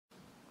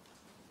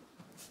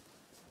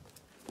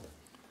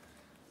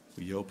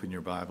Will you open your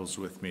Bibles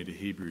with me to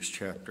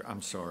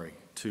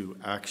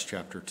Acts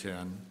chapter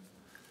 10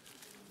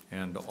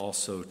 and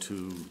also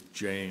to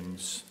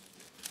James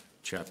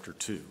chapter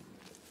 2.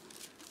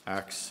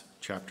 Acts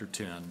chapter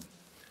 10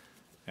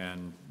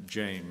 and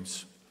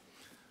James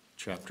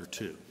chapter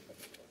 2.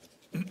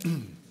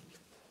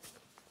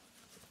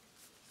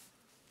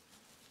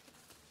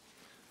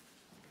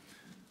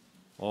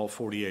 All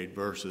 48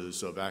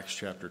 verses of Acts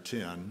chapter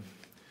 10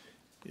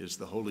 is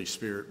the Holy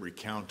Spirit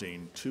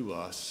recounting to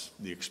us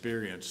the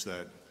experience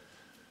that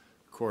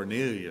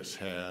Cornelius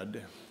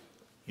had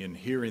in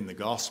hearing the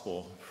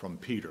gospel from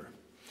Peter,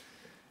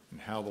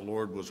 and how the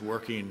Lord was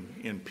working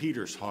in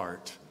Peter's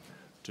heart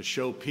to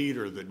show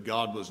Peter that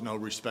God was no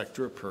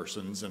respecter of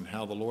persons, and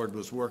how the Lord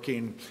was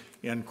working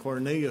in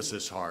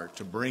Cornelius's heart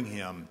to bring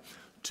him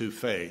to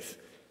faith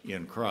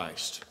in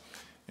Christ.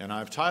 And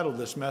I've titled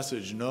this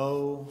message,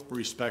 No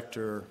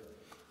Respecter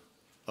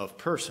of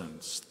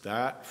Persons.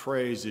 That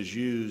phrase is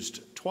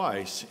used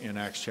twice in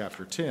Acts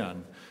chapter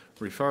 10,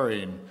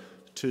 referring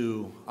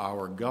to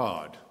our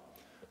God,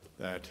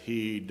 that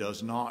he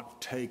does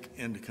not take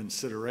into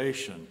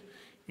consideration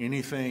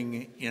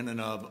anything in and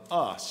of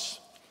us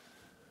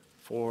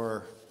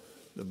for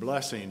the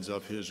blessings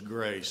of his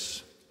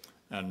grace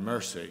and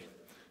mercy.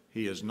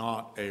 He is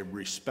not a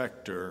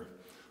respecter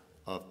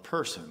of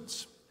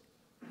persons.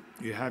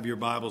 You have your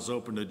Bibles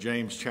open to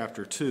James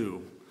chapter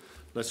 2.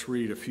 Let's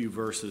read a few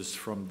verses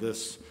from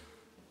this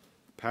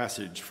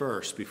passage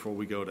first before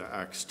we go to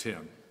Acts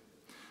 10.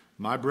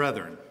 My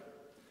brethren,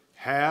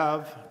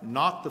 have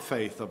not the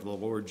faith of the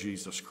Lord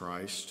Jesus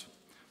Christ,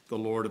 the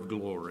Lord of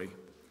glory,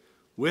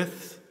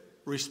 with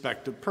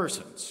respect of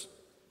persons.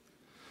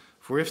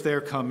 For if there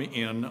come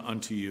in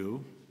unto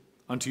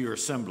your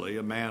assembly,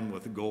 a man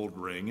with a gold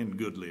ring and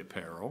goodly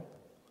apparel,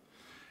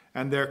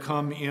 and there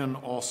come in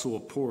also a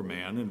poor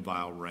man in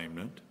vile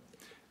raiment,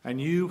 and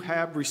you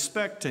have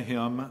respect to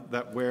him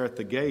that weareth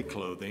the gay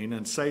clothing,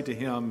 and say to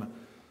him,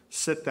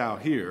 Sit thou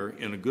here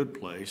in a good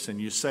place,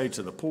 and you say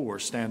to the poor,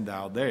 Stand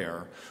thou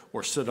there,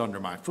 or sit under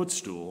my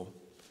footstool,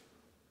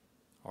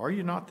 are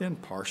you not then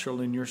partial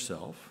in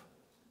yourself,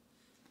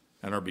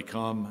 and are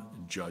become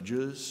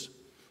judges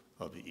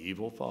of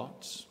evil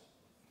thoughts?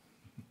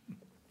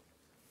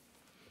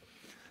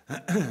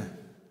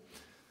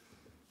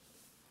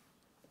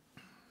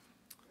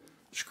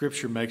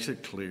 Scripture makes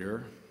it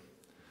clear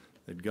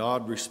that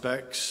God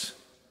respects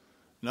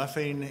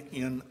nothing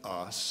in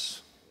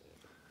us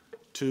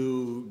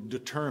to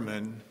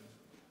determine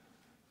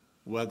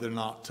whether or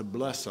not to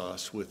bless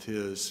us with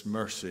his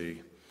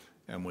mercy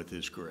and with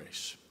his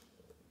grace.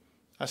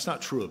 That's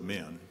not true of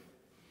men.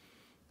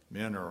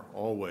 Men are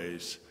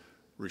always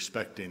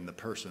respecting the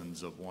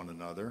persons of one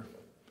another,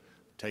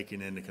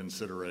 taking into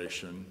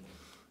consideration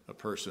a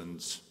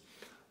person's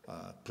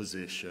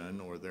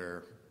position or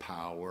their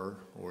power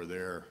or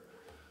their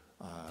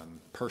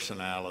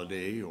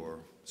personality or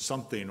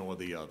something or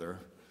the other.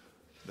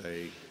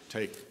 They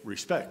take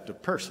respect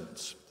of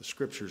persons. The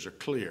scriptures are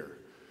clear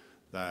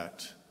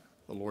that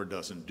the Lord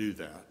doesn't do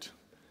that.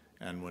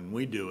 And when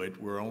we do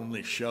it, we're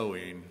only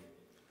showing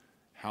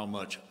how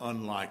much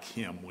unlike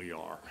him we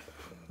are.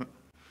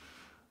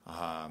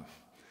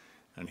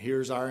 And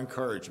here's our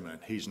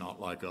encouragement. He's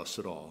not like us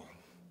at all.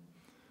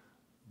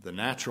 The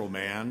natural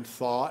man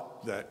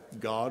thought that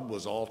God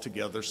was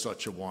altogether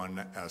such a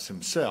one as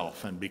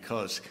himself, and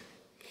because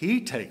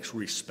he takes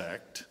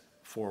respect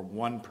for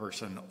one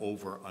person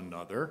over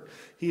another,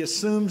 he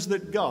assumes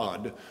that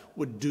God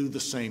would do the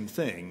same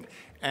thing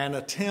and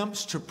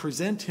attempts to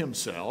present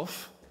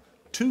himself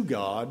to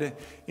God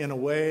in a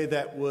way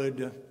that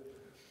would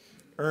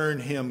earn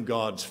him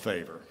God's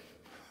favor.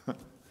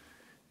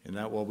 Isn't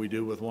that what we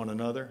do with one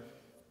another?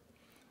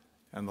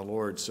 And the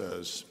Lord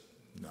says,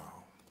 no.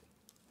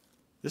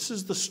 This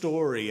is the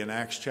story in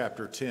Acts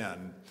chapter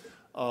 10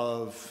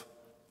 of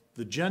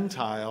the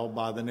Gentile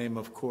by the name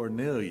of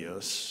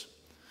Cornelius,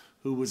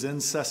 who was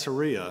in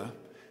Caesarea.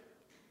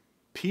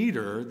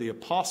 Peter, the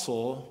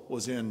apostle,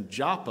 was in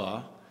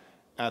Joppa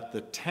at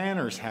the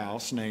tanner's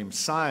house named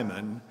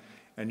Simon.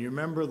 And you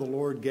remember the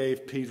Lord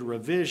gave Peter a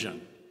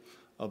vision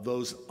of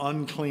those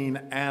unclean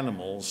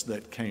animals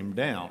that came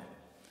down.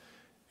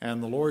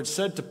 And the Lord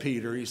said to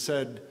Peter, he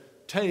said,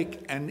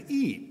 take and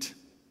eat.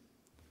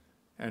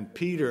 And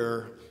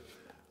Peter,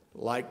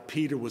 like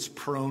Peter was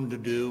prone to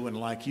do, and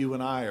like you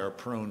and I are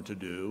prone to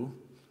do,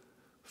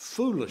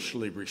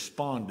 foolishly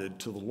responded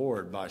to the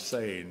Lord by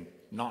saying,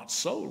 not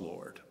so,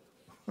 Lord.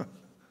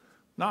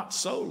 Not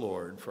so,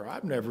 Lord, for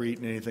I've never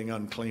eaten anything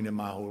unclean in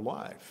my whole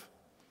life.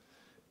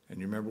 And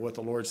you remember what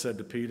the Lord said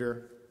to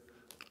Peter?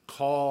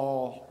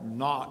 Call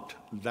not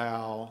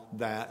thou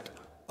that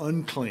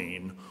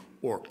unclean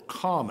or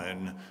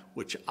common,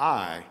 which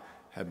I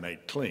have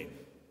made clean.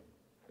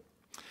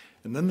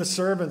 And then the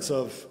servants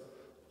of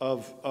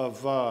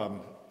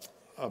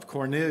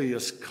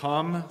Cornelius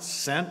come,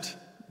 sent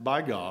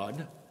by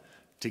God,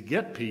 to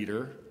get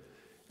Peter.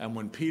 And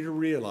when Peter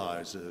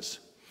realizes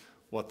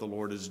what the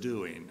Lord is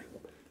doing,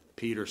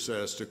 Peter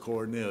says to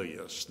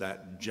Cornelius,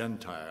 that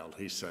Gentile,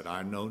 he said,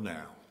 I know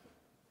now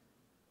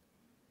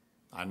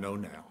I know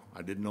now.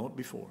 I didn't know it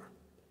before,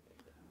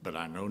 but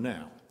I know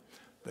now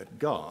that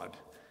God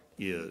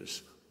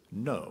is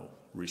no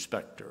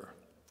respecter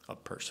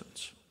of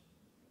persons.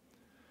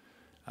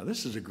 Now,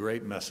 this is a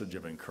great message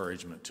of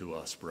encouragement to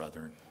us,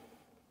 brethren.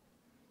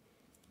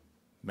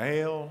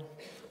 Male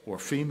or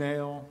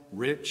female,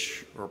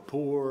 rich or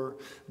poor,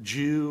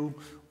 Jew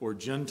or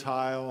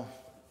Gentile,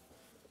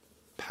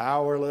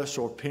 powerless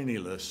or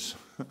penniless,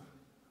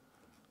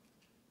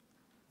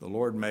 the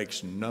Lord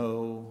makes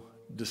no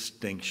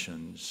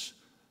distinctions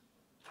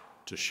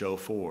to show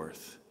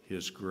forth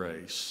his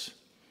grace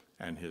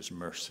and his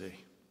mercy.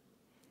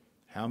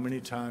 How many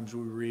times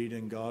we read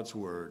in God's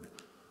word,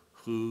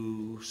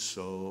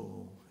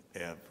 whosoever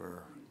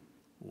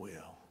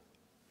will.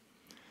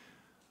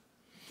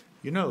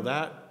 You know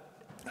that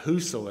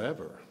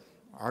whosoever.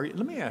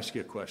 Let me ask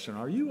you a question.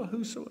 Are you a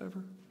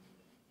whosoever?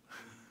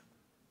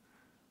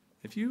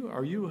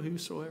 Are you a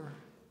whosoever?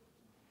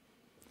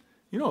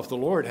 You know, if the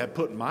Lord had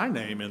put my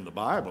name in the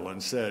Bible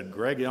and said,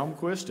 Greg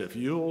Elmquist, if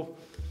you'll,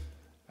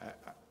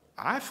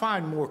 I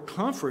find more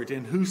comfort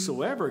in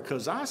whosoever,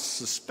 because I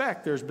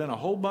suspect there's been a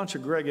whole bunch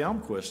of Greg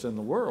Elmquist in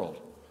the world.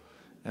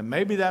 And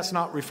maybe that's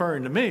not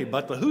referring to me,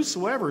 but the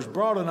whosoever is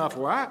broad enough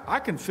where I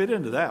can fit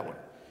into that one.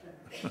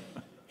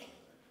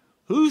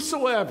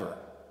 Whosoever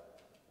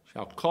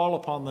shall call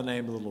upon the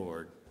name of the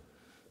Lord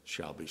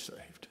shall be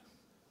saved.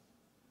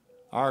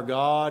 Our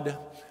God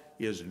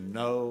is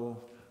no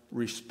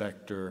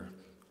respecter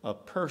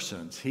of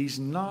persons. He's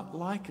not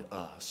like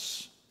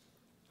us.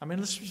 I mean,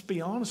 let's just be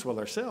honest with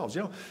ourselves.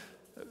 You know,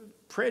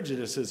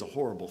 prejudice is a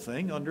horrible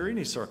thing under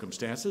any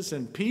circumstances,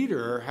 and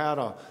Peter had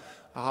a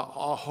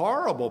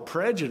horrible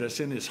prejudice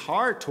in his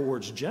heart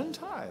towards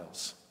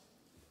Gentiles.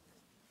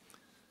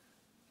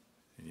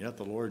 And yet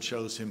the Lord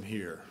shows him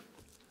here,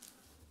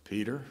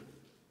 Peter,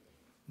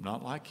 I'm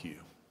not like you.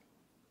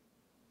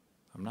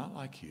 I'm not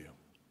like you.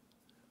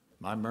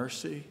 My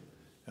mercy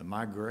and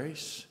my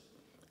grace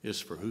is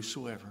for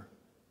whosoever,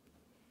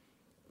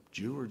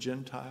 Jew or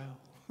Gentile,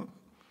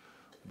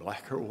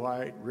 black or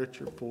white, rich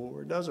or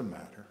poor, it doesn't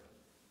matter.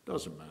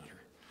 Doesn't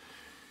matter.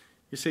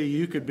 You see,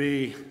 you could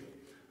be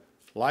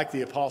like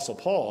the Apostle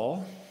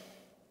Paul,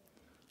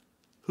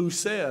 who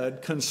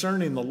said,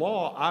 concerning the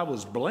law, I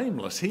was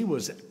blameless. He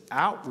was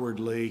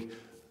outwardly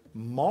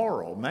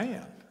moral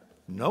man.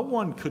 No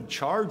one could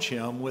charge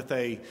him with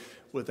a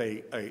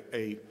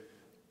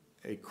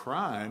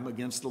crime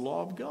against the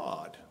law of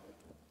God.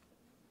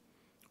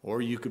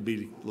 Or you could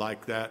be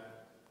like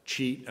that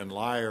cheat and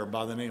liar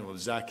by the name of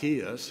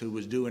Zacchaeus, who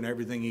was doing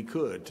everything he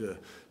could to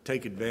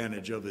take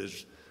advantage of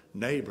his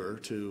neighbor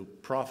to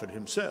profit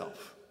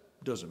himself.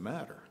 Doesn't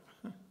matter.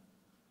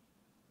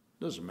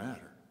 Doesn't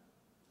matter.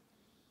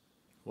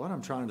 What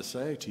I'm trying to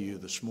say to you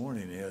this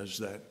morning is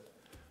that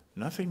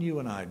nothing you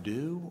and I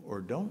do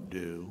or don't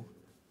do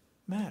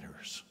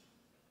matters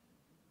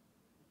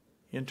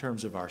in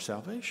terms of our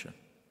salvation.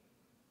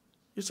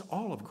 It's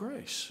all of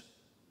grace.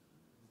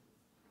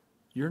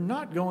 You're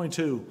not going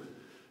to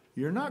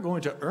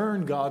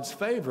earn God's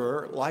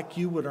favor like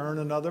you would earn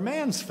another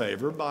man's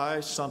favor by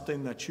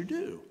something that you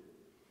do.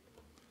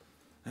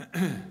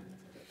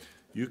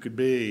 You could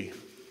be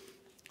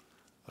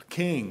a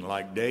king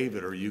like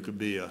David, or you could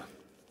be a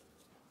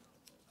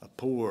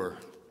poor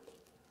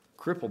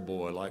cripple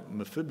boy like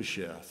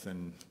Mephibosheth,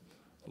 and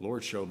the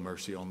Lord showed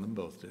mercy on them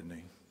both, didn't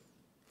he?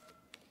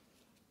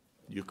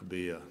 You could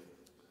be a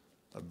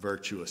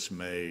virtuous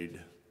maid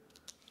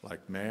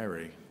like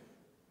Mary,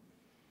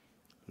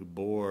 who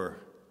bore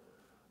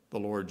the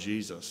Lord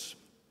Jesus.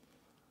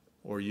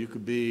 Or you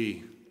could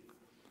be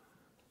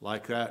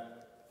like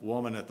that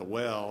woman at the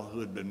well who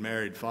had been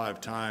married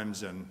 5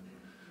 times and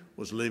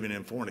was living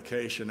in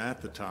fornication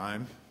at the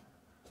time.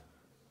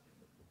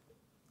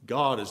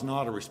 God is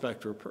not a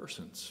respecter of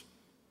persons.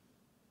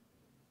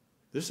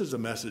 This is a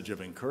message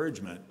of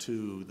encouragement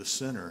to the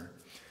sinner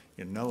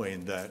in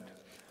knowing that,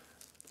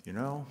 you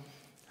know,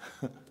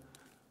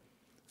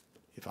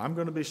 if I'm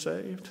going to be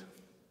saved,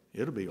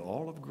 it'll be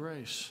all of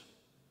grace.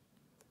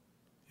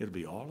 It'll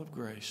be all of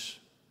grace,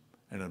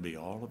 and it'll be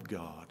all of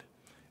God,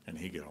 and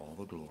he get all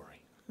the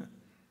glory.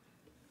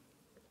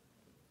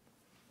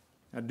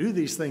 Now, do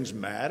these things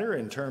matter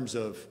in terms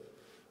of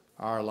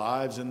our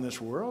lives in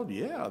this world?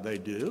 Yeah, they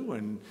do.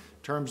 In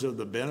terms of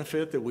the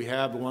benefit that we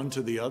have one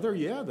to the other?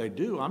 Yeah, they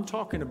do. I'm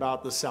talking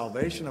about the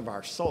salvation of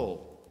our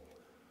soul.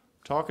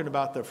 I'm talking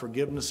about the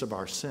forgiveness of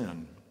our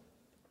sin.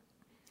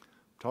 I'm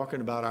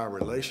talking about our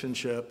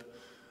relationship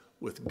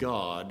with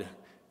God.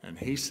 And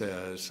he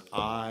says,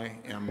 I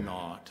am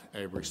not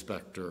a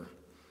respecter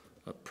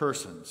of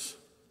persons.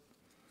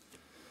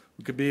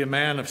 We could be a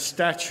man of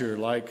stature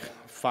like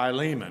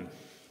Philemon,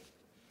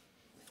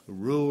 who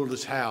ruled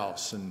his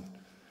house and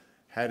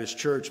had his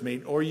church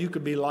meet. Or you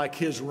could be like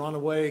his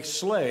runaway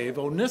slave,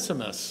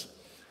 Onesimus.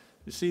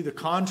 You see, the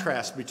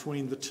contrast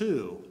between the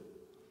two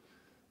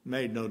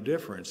made no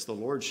difference. The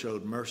Lord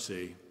showed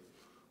mercy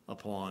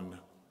upon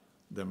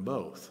them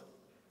both.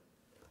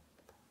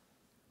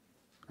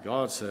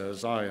 God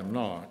says, I am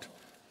not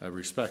a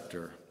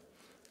respecter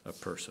of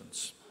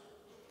persons.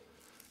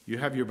 You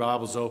have your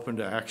Bibles open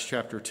to Acts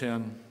chapter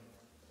 10.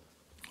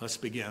 Let's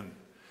begin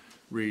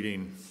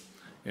reading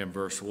in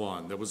verse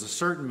 1. There was a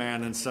certain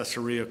man in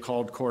Caesarea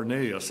called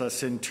Cornelius, a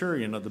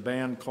centurion of the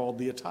band called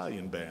the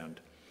Italian band.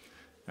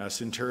 A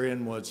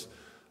centurion was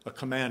a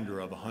commander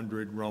of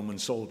 100 Roman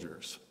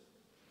soldiers.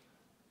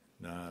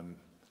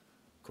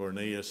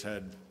 Cornelius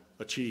had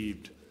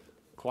achieved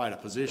quite a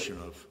position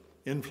of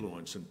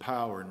influence and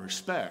power and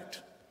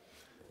respect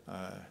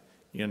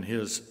in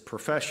his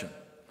profession.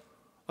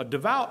 A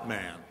devout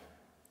man,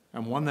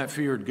 and one that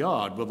feared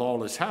God with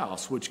all his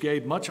house, which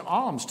gave much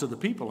alms to the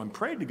people and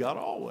prayed to God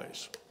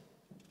always.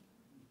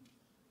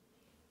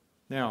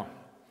 Now,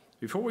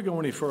 before we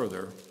go any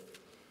further,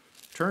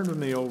 turn with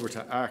me over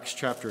to Acts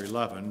chapter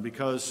 11,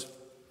 because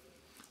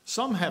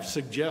some have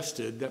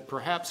suggested that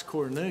perhaps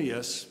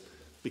Cornelius,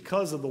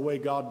 because of the way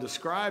God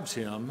describes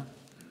him,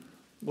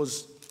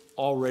 was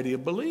already a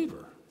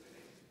believer.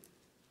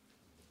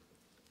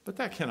 But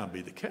that cannot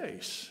be the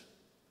case.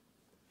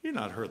 He had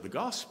not heard the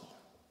gospel.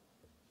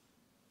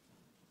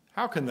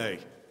 How can they?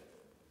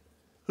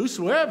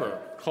 Whosoever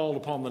called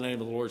upon the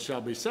name of the Lord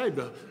shall be saved.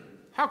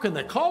 How can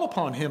they call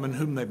upon him in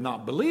whom they've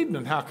not believed?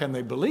 And how can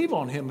they believe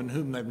on him in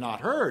whom they've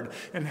not heard?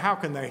 And how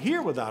can they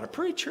hear without a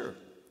preacher?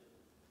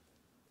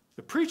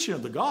 The preaching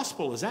of the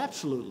gospel is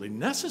absolutely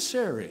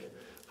necessary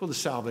for the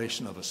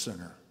salvation of a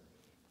sinner.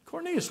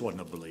 Cornelius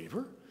wasn't a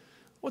believer.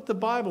 What the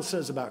Bible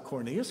says about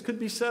Cornelius could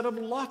be said of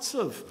lots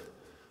of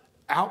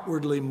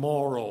outwardly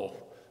moral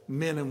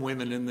men and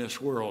women in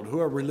this world who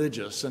are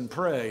religious and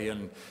pray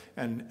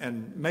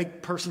and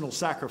make personal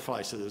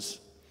sacrifices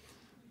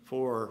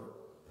for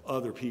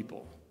other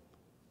people.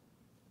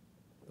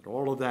 But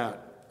all of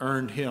that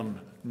earned him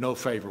no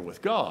favor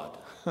with God.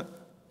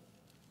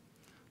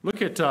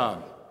 Look at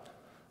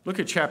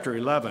chapter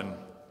 11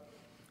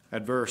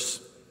 at verse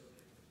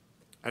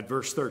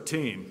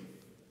 13.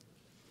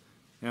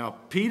 Now,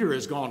 Peter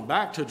has gone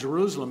back to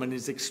Jerusalem and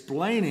he's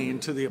explaining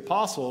to the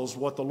apostles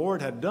what the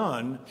Lord had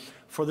done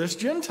for this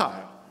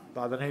Gentile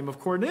by the name of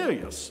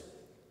Cornelius.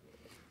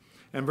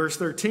 And verse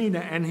 13,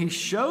 and he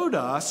showed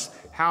us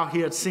how he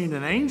had seen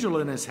an angel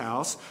in his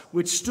house,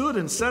 which stood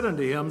and said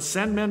unto him,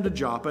 send men to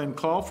Joppa and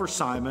call for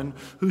Simon,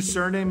 whose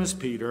surname is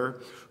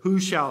Peter,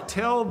 who shall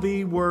tell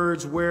thee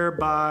words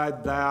whereby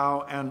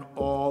thou and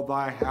all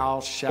thy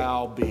house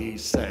shall be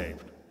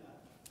saved.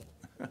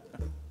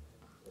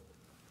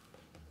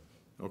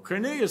 Well,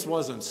 Cornelius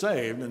wasn't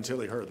saved until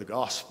he heard the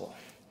gospel.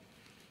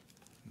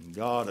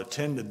 God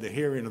attended the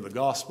hearing of the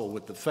gospel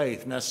with the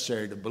faith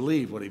necessary to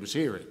believe what he was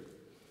hearing.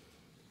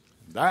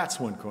 That's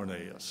when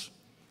Cornelius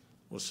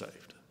was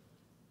saved.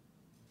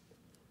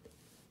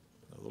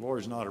 The Lord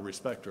is not a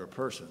respecter of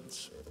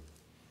persons.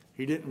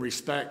 He didn't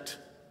respect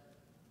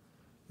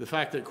the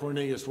fact that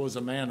Cornelius was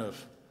a man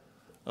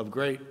of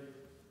great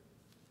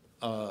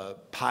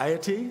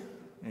piety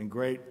and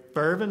great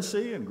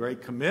fervency and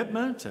great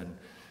commitment and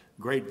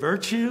great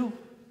virtue.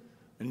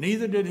 And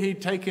neither did he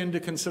take into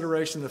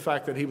consideration the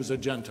fact that he was a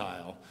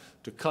Gentile,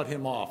 to cut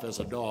him off as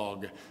a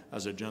dog,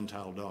 as a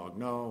Gentile dog.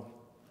 No,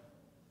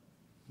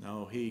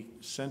 he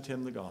sent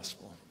him the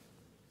gospel.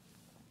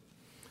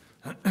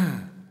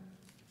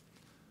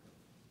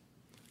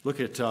 Look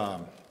at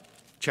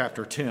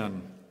chapter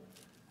 10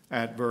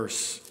 at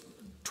verse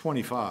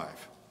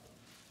 25.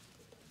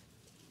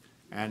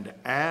 And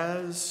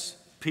as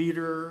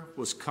Peter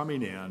was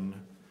coming in,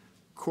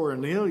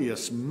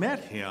 Cornelius met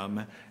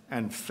him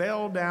and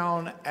fell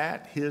down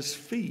at his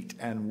feet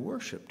and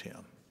worshiped him.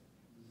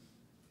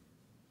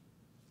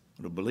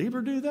 Would a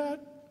believer do that?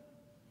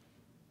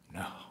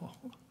 No.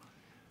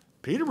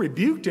 Peter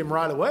rebuked him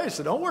right away. He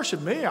said, don't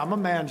worship me. I'm a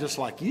man just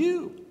like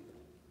you.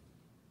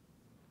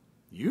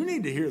 You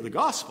need to hear the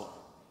gospel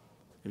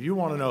if you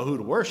want to know who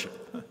to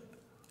worship.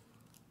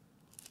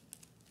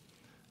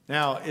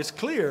 Now, it's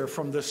clear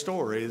from this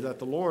story that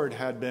the Lord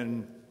had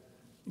been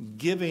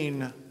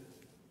giving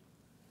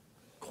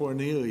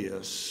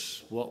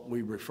Cornelius what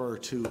we refer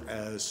to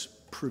as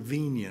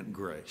prevenient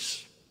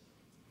grace.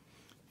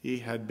 He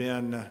had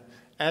been,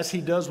 as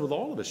he does with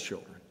all of his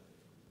children,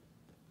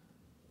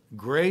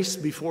 grace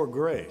before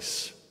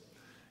grace.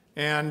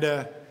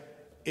 And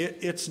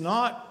it's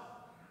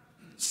not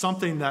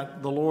something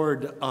that the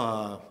Lord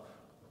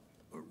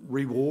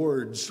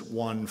rewards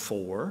one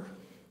for,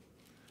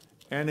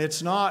 and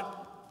it's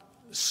not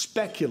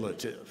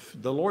speculative.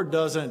 The Lord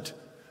doesn't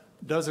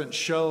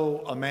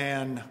show a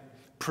man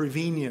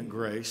prevenient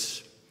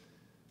grace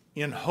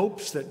in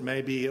hopes that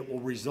maybe it will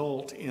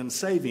result in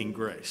saving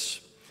grace.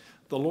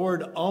 The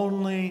Lord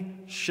only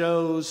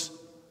shows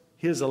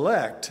his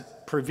elect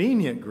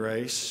prevenient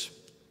grace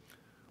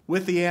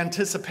with the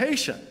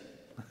anticipation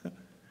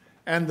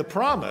and the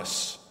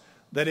promise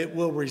that it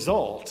will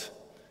result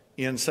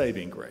in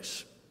saving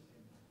grace.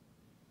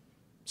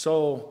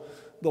 So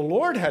the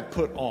Lord had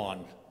put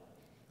on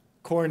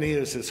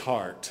Cornelius'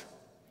 heart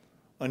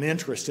an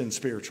interest in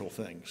spiritual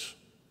things.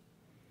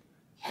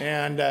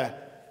 And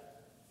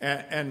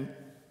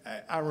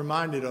I'm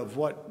reminded of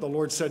what the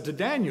Lord said to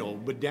Daniel.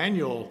 But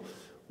Daniel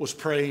was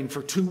praying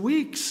for 2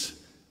 weeks,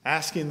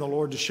 asking the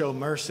Lord to show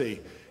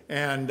mercy.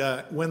 And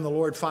when the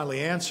Lord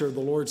finally answered, the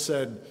Lord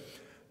said,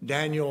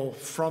 Daniel,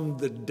 from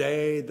the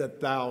day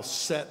that thou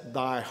set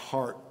thy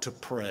heart to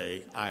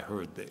pray, I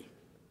heard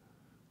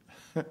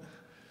thee.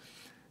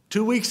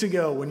 2 weeks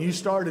ago when you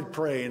started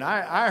praying,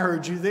 I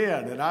heard you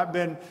then. And I've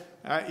been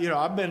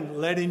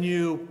letting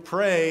you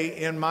pray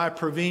in my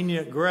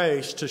prevenient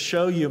grace to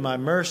show you my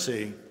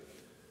mercy,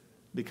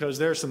 because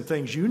there are some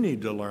things you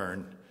need to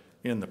learn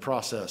in the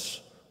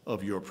process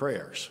of your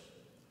prayers.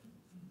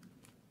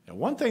 And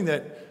one thing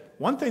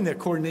that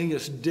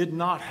Cornelius did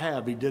not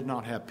have, he did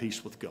not have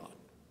peace with God.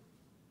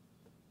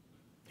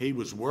 He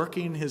was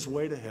working his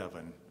way to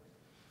heaven.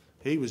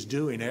 He was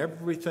doing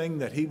everything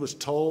that he was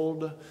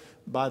told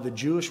by the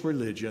Jewish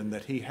religion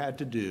that he had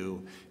to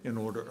do in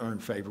order to earn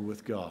favor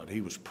with God. He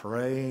was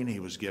praying, he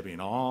was giving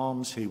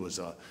alms, he was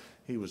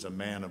a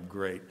man of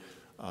great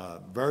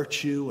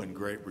virtue and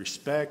great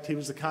respect. He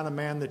was the kind of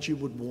man that you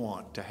would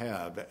want to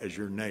have as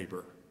your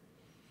neighbor.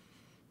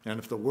 And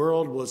if the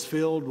world was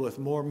filled with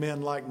more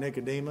men like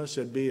Nicodemus,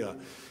 it'd be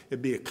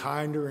a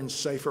kinder and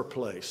safer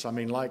place. I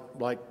mean,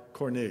 like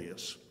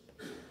Cornelius.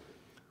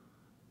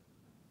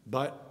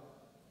 But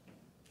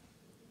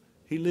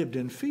he lived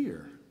in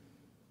fear.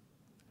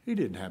 He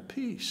didn't have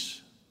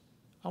peace.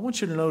 I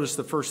want you to notice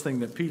the first thing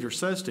that Peter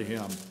says to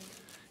him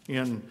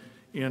in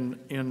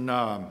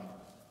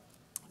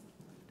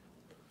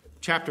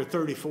chapter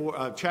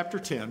 34, chapter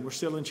 10. We're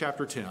still in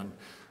chapter 10,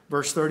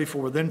 verse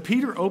 34. Then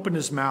Peter opened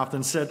his mouth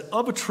and said,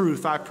 "Of a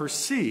truth, I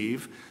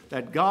perceive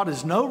that God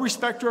is no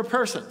respecter of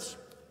persons."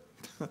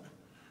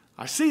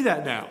 I see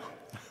that now.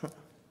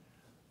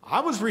 I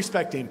was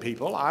respecting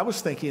people. I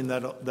was thinking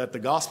that the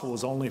gospel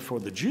was only for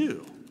the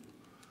Jew.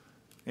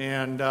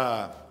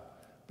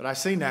 But I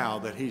see now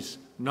that he's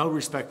no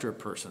respecter of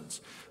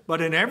persons.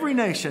 But in every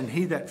nation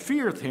he that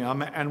feareth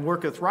him and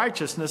worketh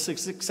righteousness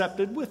is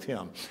accepted with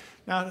him.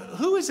 Now,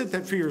 who is it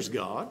that fears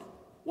God?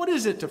 What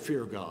is it to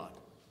fear God?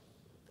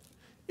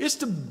 It's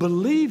to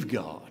believe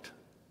God.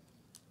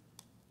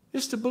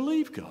 It's to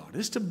believe God.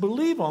 It's to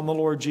believe on the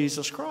Lord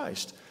Jesus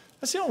Christ.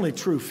 That's the only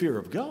true fear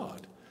of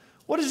God.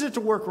 What is it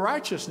to work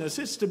righteousness?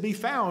 It's to be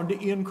found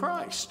in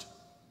Christ.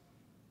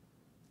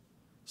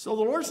 So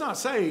the Lord's not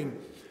saying,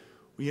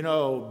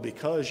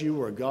 because you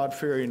were a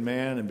God-fearing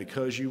man and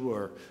because you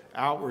were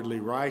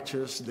outwardly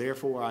righteous,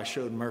 therefore I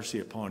showed mercy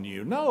upon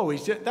you. No,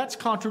 that's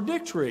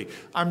contradictory.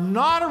 I'm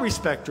not a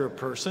respecter of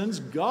persons.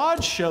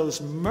 God shows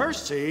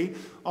mercy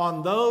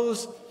on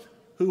those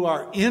who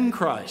are in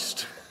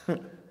Christ.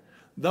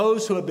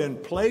 Those who have been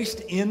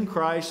placed in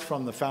Christ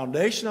from the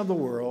foundation of the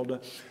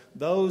world,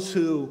 those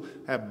who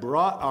are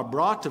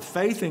brought to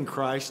faith in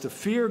Christ, to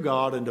fear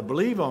God and to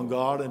believe on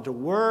God and to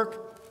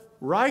work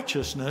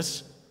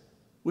righteousness,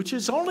 which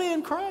is only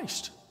in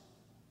Christ.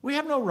 We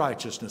have no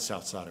righteousness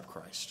outside of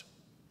Christ.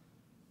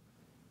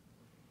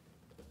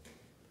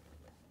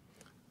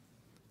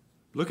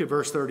 Look at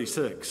verse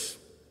 36.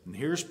 And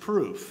here's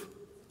proof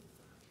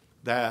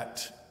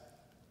that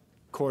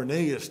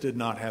Cornelius did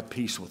not have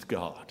peace with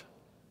God.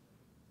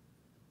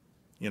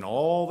 In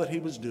all that he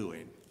was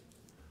doing,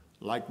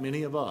 like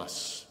many of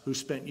us who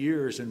spent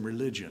years in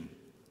religion.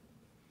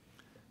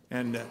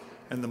 And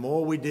the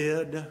more we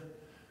did,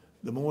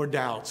 the more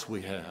doubts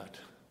we had.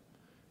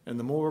 And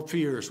the more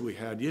fears we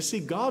had. You see,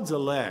 God's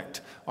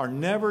elect are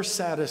never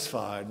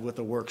satisfied with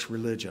a works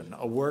religion,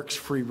 a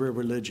works-free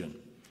religion.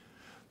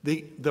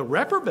 The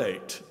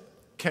reprobate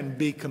can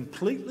be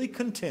completely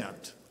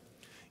content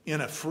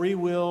in a free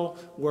will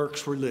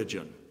works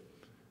religion.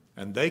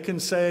 And they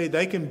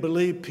can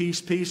believe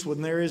peace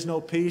when there is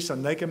no peace,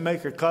 and they can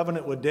make a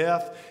covenant with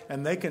death,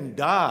 and they can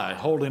die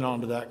holding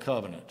on to that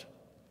covenant.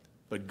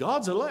 But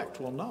God's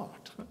elect will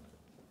not.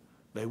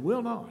 They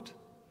will not.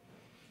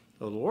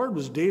 So the Lord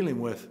was dealing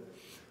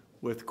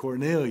with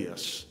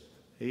Cornelius.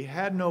 He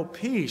had no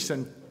peace.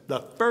 And the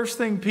first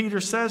thing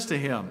Peter says to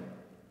him,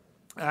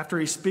 after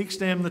he speaks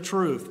to him the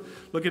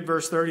truth, look at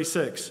verse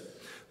 36.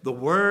 The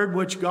word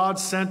which God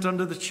sent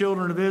unto the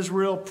children of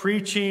Israel,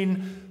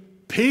 preaching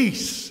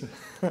peace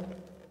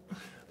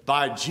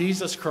by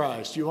Jesus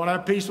Christ. You want to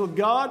have peace with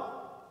God?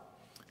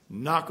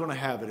 Not going to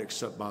have it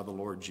except by the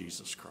Lord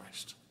Jesus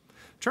Christ.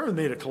 Turn with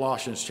me to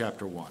Colossians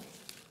chapter 1.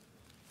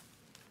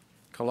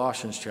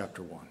 Colossians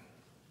chapter 1.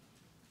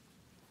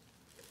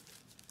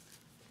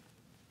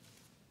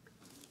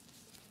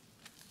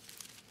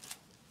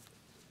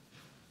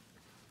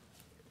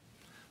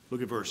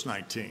 Look at verse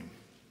 19.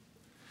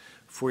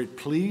 For it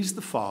pleased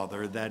the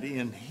Father that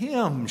in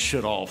him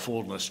should all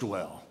fullness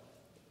dwell.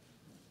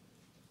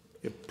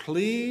 It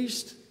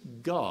pleased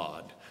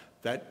God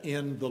that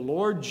in the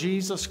Lord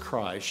Jesus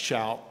Christ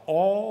shall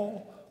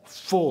all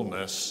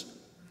fullness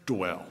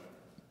dwell.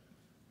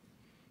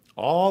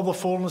 All the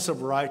fullness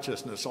of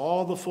righteousness,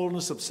 all the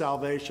fullness of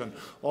salvation,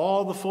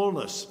 all the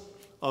fullness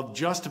of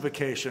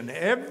justification,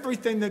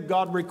 everything that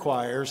God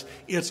requires,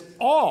 it's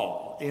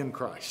all in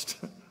Christ.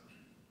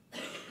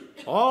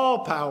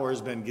 All power has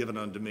been given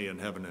unto me in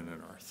heaven and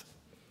in earth.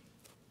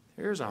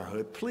 Here's our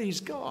hope. Please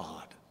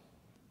God.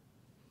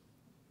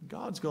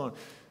 God's going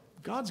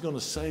to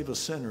save a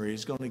sinner.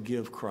 He's going to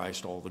give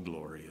Christ all the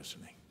glory,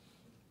 isn't he?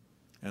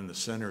 and the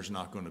sinner's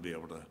not going to be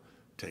able to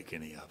take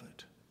any of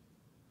it.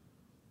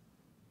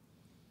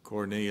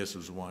 Cornelius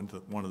was one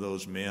of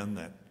those men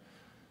that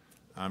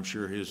I'm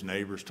sure his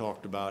neighbors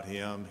talked about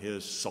him,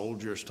 his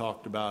soldiers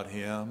talked about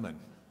him,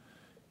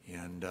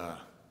 and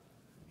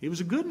he was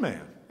a good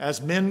man,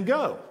 as men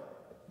go.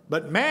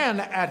 But man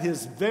at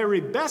his very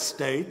best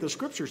state, the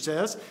scripture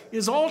says,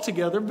 is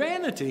altogether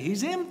vanity.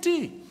 He's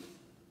empty.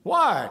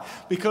 Why?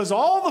 Because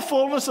all the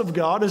fullness of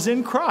God is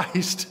in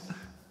Christ.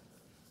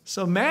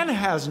 So man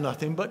has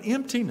nothing but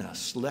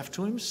emptiness left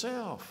to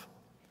himself.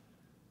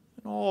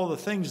 And all the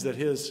things that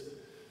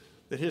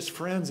his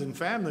friends and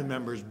family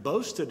members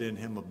boasted in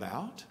him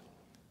about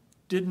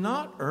did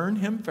not earn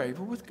him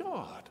favor with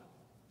God.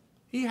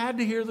 He had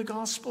to hear the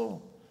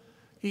gospel.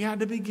 He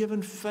had to be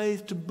given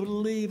faith to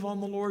believe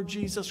on the Lord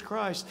Jesus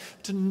Christ,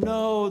 to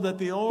know that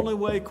the only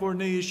way,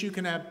 Cornelius, you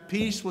can have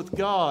peace with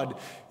God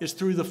is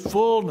through the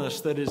fullness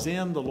that is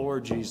in the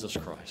Lord Jesus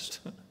Christ.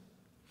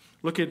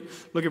 Look at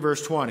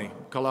verse 20,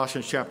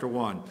 Colossians chapter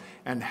 1.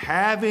 And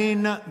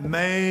having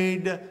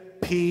made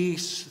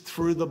peace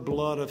through the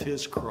blood of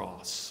his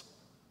cross.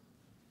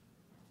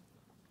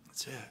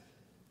 That's it.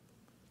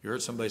 You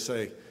heard somebody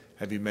say,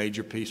 have you made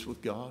your peace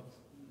with God?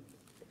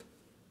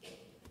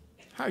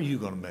 How are you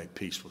going to make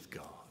peace with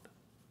God?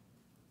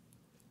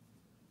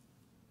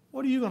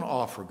 What are you going to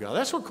offer God?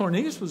 That's what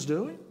Cornelius was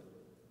doing.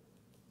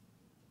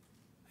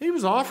 He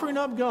was offering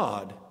up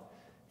God,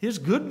 his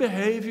good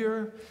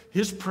behavior,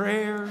 his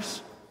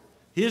prayers,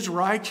 his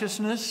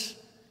righteousness,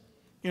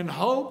 in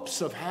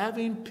hopes of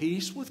having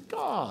peace with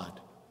God.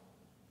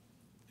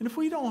 And if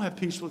we don't have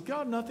peace with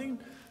God, nothing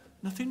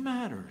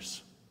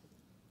matters.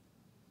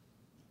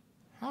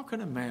 How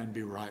can a man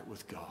be right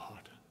with God?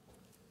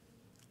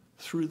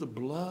 Through the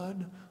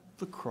blood,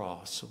 the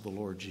cross of the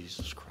Lord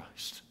Jesus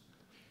Christ.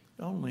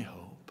 The only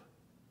hope.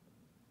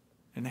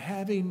 And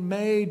having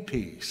made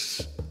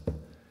peace,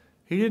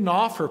 he didn't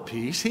offer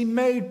peace, he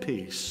made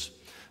peace.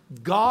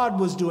 God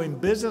was doing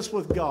business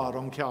with God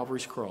on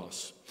Calvary's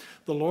cross.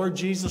 The Lord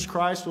Jesus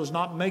Christ was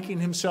not making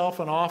himself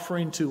an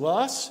offering to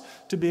us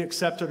to be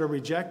accepted or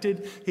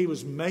rejected. He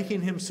was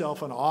making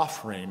himself an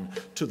offering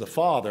to the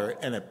Father,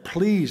 and it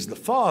pleased the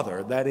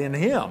Father that in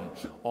him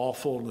all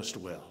fullness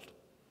dwelled.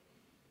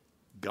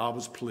 God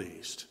was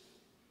pleased.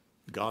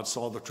 God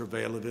saw the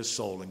travail of his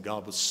soul, and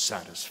God was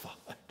satisfied.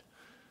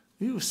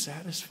 He was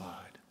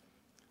satisfied.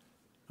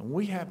 And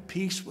we have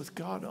peace with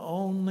God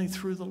only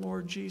through the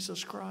Lord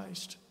Jesus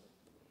Christ.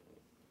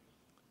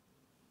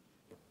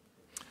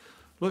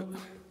 Look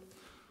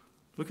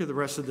at the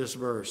rest of this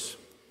verse.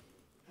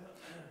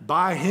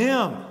 By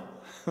him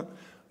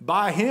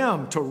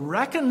to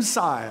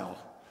reconcile.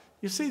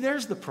 You see,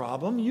 there's the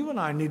problem. You and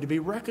I need to be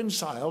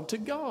reconciled to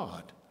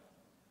God.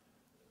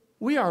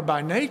 We are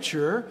by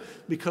nature,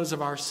 because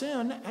of our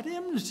sin, at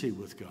enmity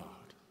with God.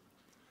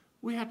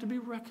 We have to be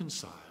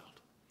reconciled.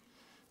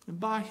 And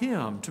by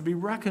him to be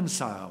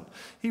reconciled.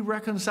 He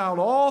reconciled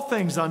all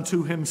things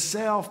unto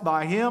himself.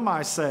 By him,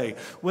 I say,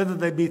 whether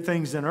they be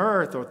things in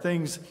earth or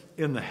things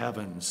in the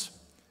heavens.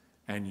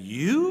 And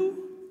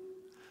you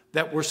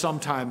that were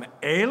sometime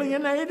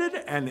alienated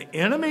and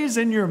enemies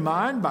in your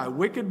mind by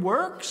wicked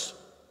works.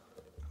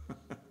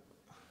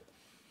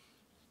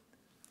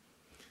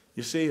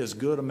 You see, as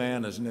good a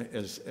man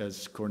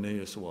as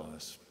Cornelius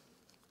was,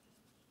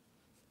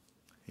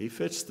 he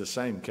fits the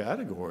same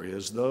category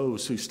as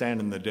those who stand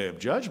in the day of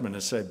judgment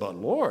and say, but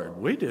Lord,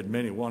 we did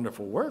many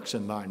wonderful works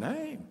in thy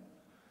name.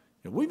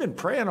 And we've been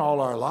praying all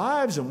our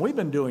lives, and we've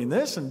been doing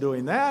this and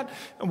doing that.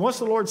 And what's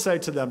the Lord say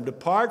to them?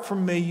 Depart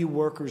from me, you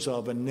workers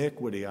of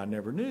iniquity. I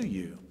never knew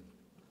you.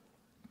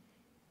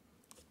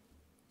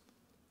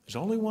 There's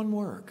only one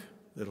work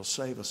that'll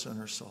save a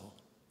sinner's soul.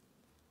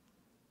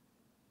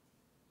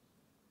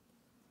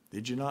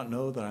 Did you not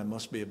know that I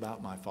must be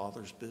about my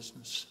Father's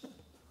business?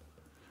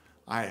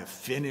 I have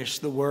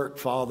finished the work,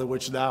 Father,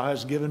 which thou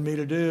hast given me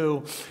to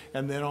do.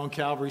 And then on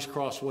Calvary's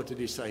cross, what did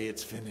he say?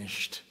 It's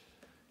finished.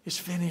 It's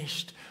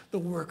finished. The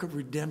work of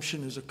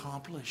redemption is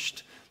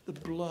accomplished. The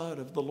blood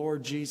of the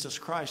Lord Jesus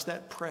Christ,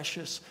 that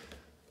precious,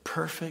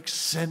 perfect,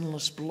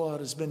 sinless blood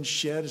has been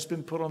shed, has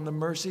been put on the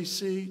mercy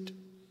seat.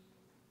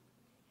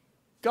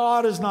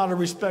 God is not a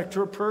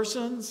respecter of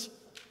persons.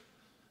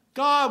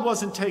 God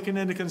wasn't taking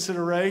into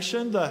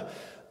consideration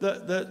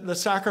the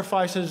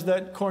sacrifices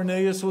that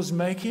Cornelius was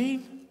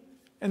making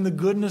and the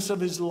goodness of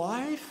his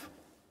life.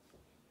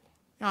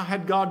 Now,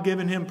 had God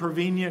given him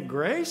prevenient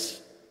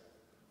grace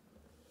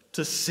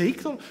to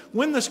seek them?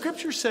 When the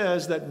scripture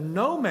says that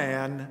no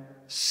man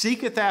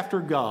seeketh after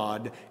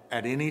God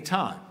at any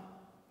time,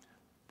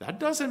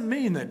 that doesn't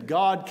mean that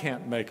God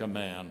can't make a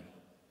man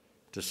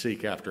to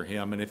seek after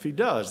him. And if he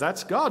does,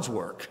 that's God's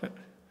work.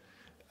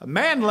 A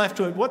man left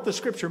to it, what the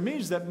scripture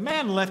means, that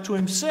man left to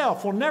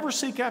himself will never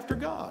seek after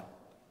God.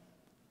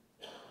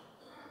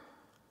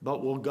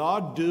 But will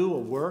God do a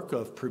work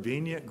of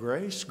prevenient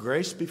grace,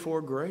 grace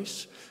before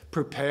grace,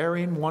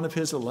 preparing one of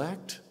his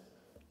elect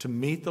to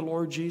meet the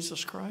Lord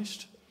Jesus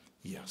Christ?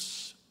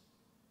 Yes.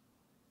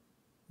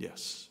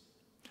 Yes.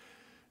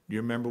 Do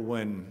you remember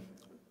when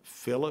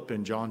Philip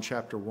in John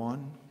chapter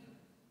 1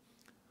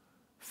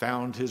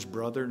 found his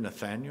brother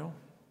Nathanael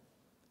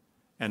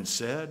and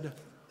said,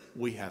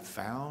 "We have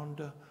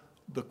found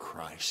the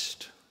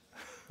Christ."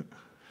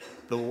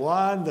 The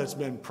one that's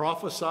been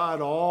prophesied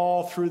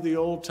all through the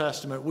Old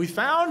Testament. We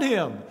found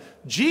him,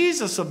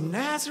 Jesus of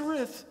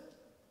Nazareth.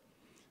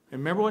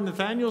 And remember what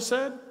Nathanael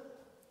said?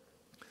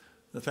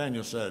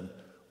 Nathanael said,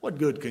 "What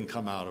good can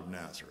come out of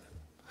Nazareth?"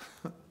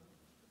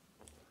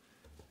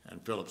 And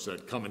Philip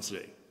said, "Come and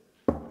see."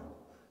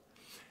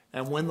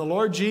 And when the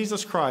Lord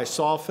Jesus Christ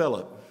saw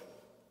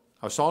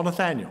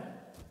Nathanael,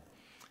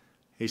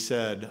 he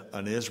said,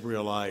 "An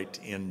Israelite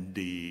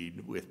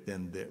indeed,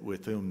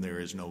 with whom there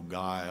is no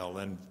guile."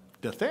 And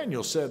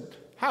Nathanael said,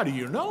 "How do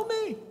you know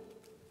me?"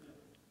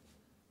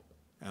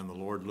 And the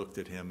Lord looked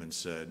at him and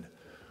said,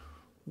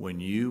 "When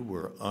you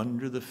were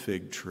under the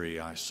fig tree,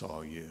 I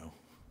saw you."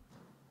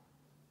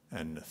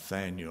 And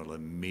Nathanael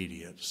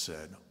immediately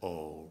said,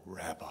 "O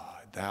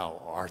Rabbi,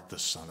 thou art the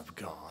Son of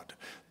God.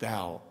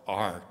 Thou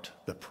art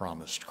the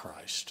promised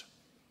Christ."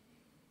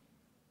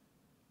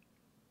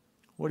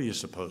 What do you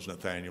suppose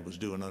Nathanael was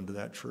doing under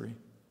that tree?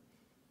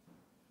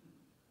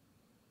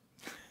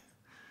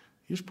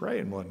 He was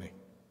praying, wasn't he?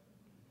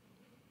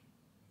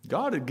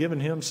 God had given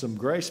him some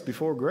grace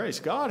before grace.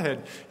 God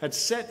had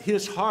set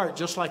his heart,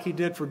 just like he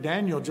did for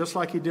Daniel, just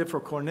like he did for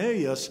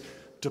Cornelius,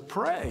 to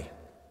pray,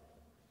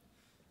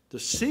 to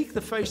seek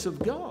the face of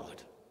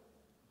God.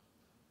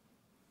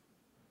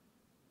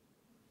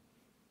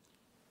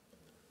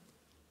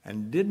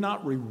 And did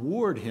not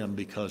reward him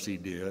because he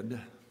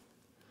did,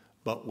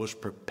 but was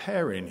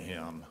preparing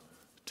him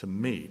to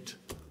meet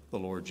the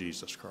Lord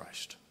Jesus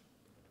Christ.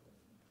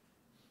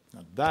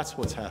 Now that's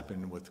what's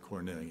happened with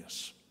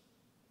Cornelius.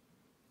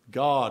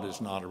 God is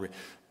not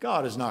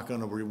going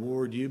to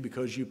reward you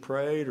because you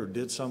prayed or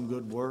did some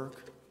good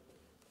work.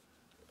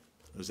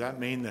 Does that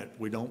mean that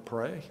we don't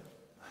pray?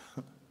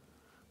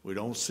 We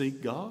don't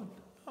seek God?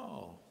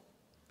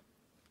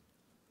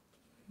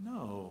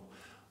 No.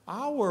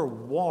 Our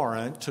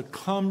warrant to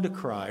come to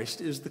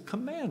Christ is the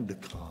command to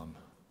come.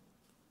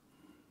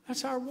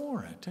 That's our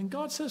warrant. And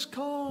God says,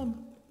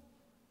 "Come.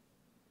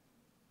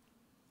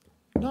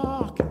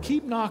 Knock and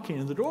keep knocking,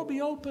 and the door will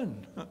be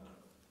open.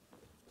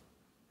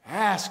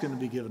 Ask and it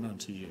will be given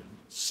unto you.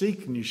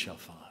 Seek and you shall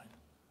find."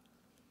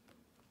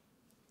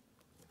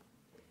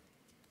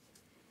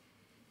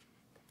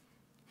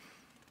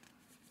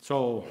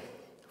 So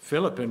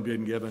Philip had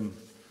been given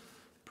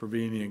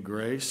prevenient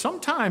grace.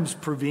 Sometimes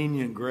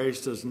prevenient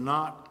grace does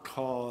not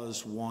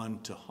cause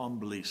one to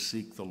humbly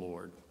seek the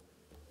Lord.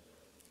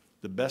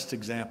 The best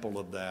example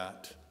of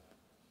that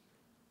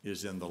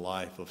is in the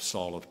life of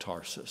Saul of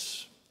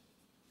Tarsus.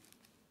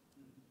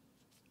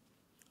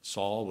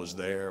 Saul was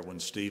there when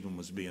Stephen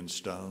was being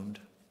stoned.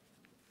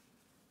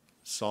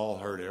 Saul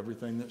heard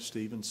everything that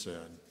Stephen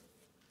said.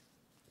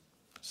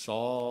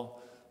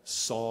 Saul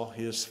saw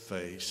his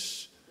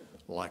face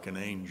like an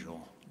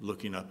angel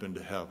looking up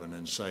into heaven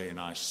and saying,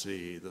 "I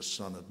see the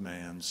Son of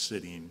Man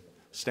standing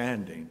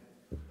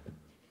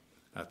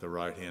at the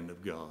right hand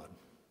of God."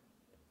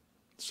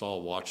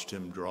 Saul watched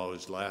him draw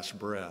his last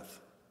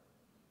breath.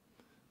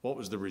 What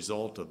was the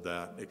result of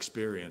that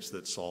experience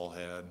that Saul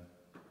had?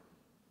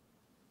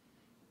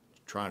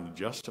 Trying to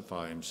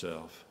justify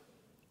himself.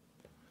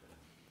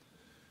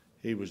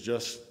 He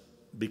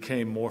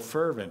became more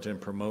fervent in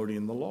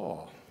promoting the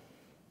law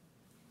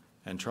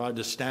and tried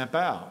to stamp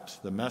out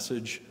the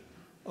message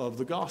of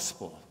the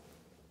gospel.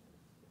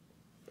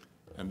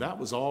 And that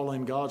was all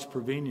in God's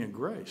prevenient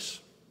grace.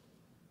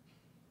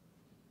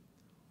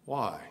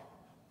 Why?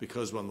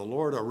 Because when the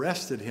Lord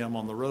arrested him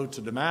on the road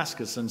to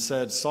Damascus and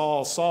said,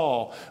 "Saul,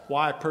 Saul,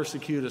 why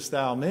persecutest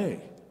thou me?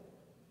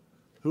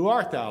 Who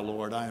art thou,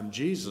 Lord?" "I am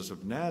Jesus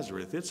of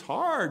Nazareth." It's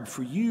hard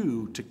for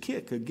you to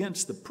kick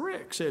against the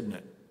pricks, isn't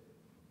it?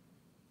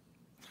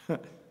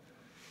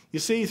 You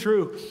see,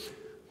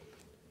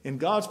 in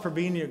God's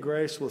prevenient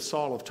grace with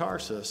Saul of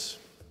Tarsus,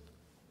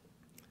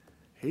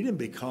 he didn't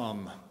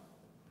become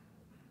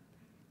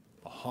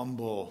a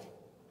humble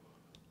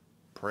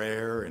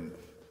prayer and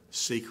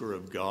seeker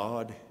of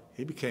God.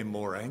 He became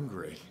more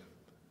angry.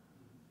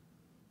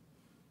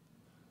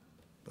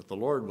 But the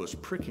Lord was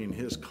pricking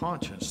his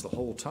conscience the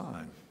whole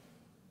time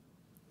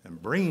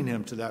and bringing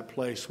him to that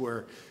place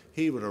where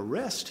he would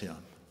arrest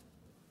him.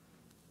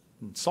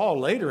 And Saul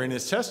later in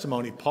his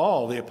testimony,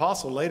 Paul, the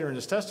apostle, later in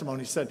his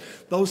testimony said,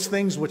 "Those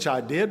things which I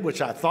did,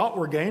 which I thought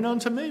were gain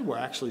unto me, were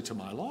actually to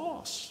my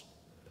loss.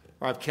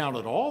 For I've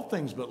counted all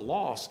things but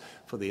loss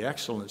for the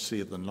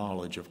excellency of the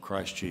knowledge of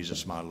Christ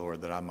Jesus my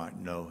Lord, that I might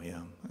know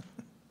him."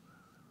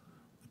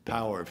 The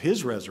power of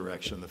his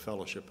resurrection, the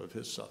fellowship of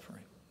his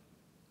suffering.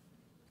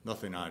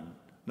 Nothing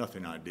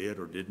I did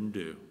or didn't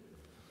do.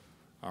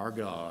 Our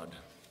God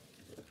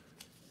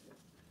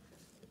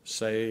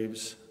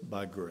saves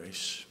by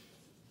grace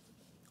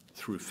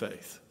through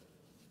faith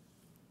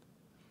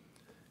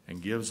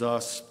and gives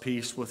us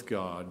peace with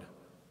God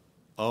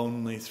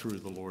only through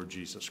the Lord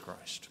Jesus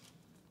Christ.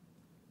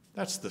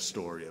 That's the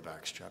story of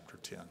Acts chapter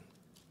 10.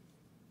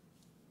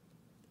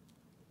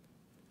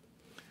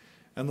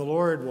 And the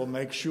Lord will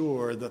make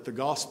sure that the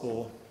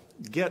gospel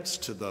gets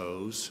to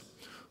those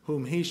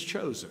whom he's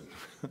chosen.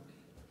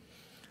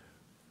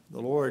 The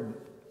Lord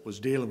was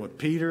dealing with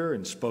Peter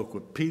and spoke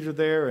with Peter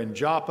there in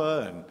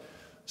Joppa and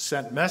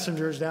sent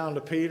messengers down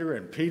to Peter,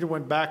 and Peter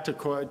went back to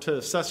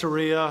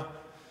Caesarea.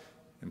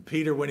 And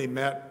Peter, when he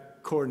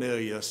met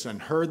Cornelius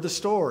and heard the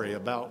story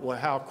about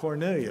how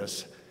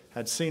Cornelius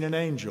had seen an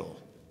angel,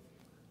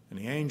 and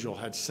the angel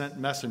had sent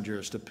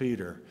messengers to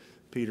Peter,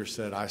 Peter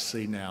said, I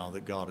see now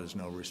that God is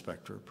no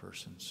respecter of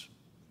persons.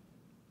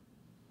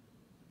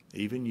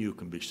 Even you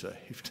can be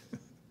saved.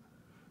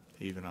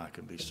 Even I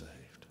can be saved.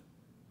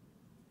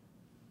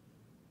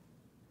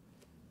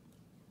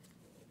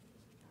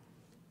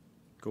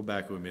 Go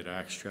back with me to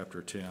Acts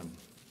chapter 10.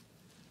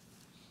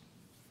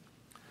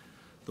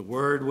 The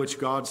word which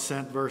God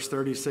sent, verse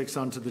 36,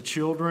 unto the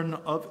children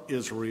of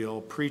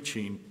Israel,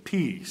 preaching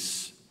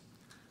peace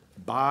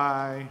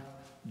by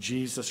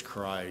Jesus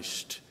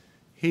Christ.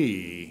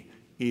 He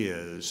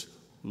is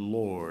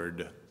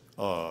Lord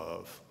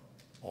of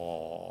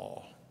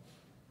all.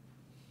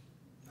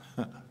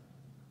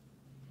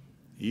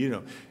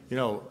 You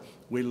know,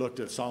 we looked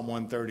at Psalm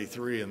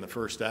 133 in the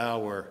first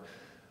hour.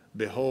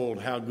 Behold,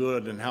 how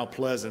good and how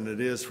pleasant it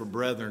is for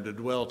brethren to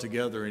dwell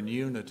together in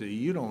unity.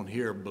 You don't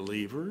hear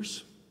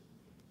believers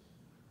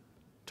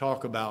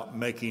talk about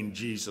making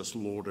Jesus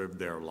Lord of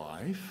their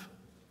life.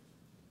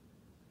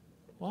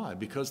 Why?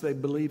 Because they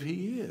believe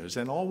he is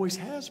and always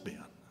has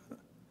been.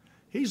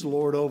 He's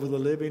Lord over the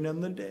living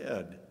and the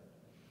dead.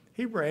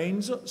 He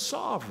reigns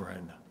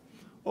sovereign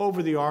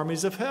over the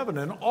armies of heaven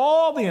and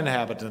all the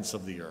inhabitants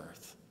of the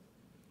earth.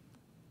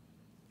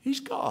 He's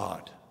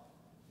God.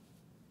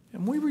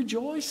 And we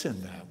rejoice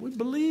in that. We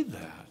believe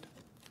that.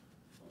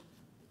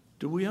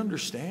 Do we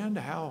understand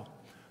how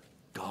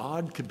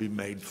God could be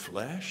made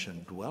flesh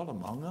and dwell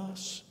among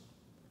us?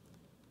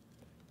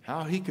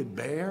 How he could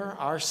bear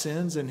our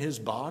sins in his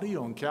body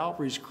on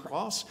Calvary's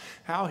cross?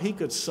 How he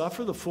could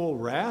suffer the full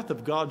wrath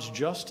of God's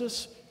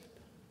justice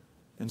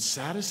and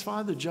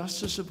satisfy the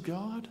justice of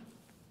God?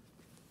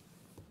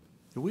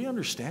 Do we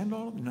understand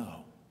all of it?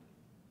 No.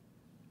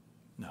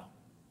 No.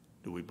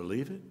 Do we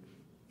believe it?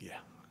 Yeah.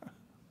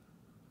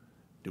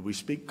 Do we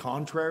speak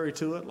contrary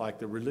to it like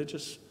the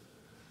religious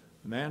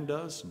man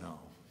does? No.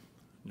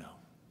 No.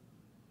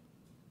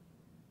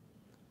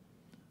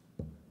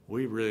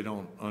 We really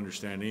don't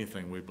understand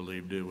anything we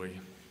believe, do we?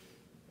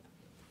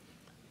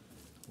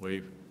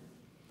 We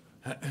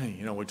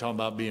talk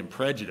about being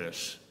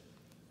prejudiced.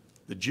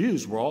 The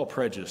Jews were all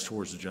prejudiced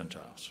towards the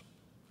Gentiles.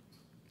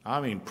 I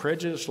mean,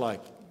 prejudice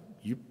like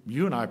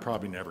you and I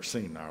probably never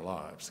seen in our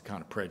lives, the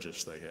kind of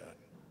prejudice they had.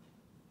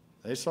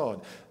 They saw it.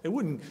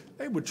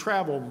 They would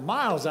travel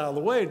miles out of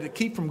the way to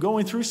keep from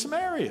going through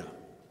Samaria.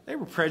 They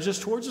were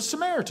prejudiced towards the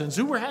Samaritans,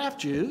 who were half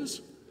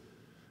Jews.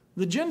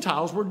 The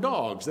Gentiles were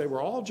dogs. They were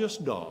all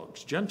just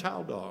dogs,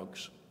 Gentile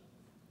dogs.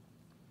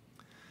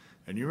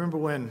 And you remember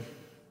when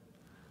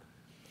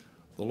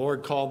the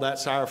Lord called that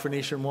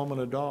Syrophoenician woman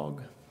a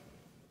dog?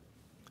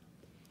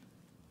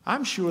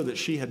 I'm sure that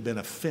she had been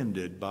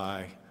offended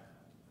by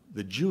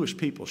the Jewish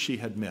people she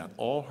had met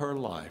all her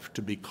life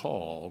to be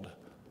called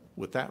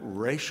with that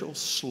racial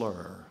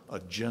slur, a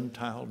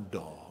Gentile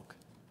dog.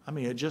 I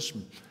mean, it just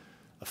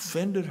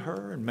offended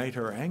her and made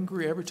her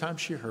angry every time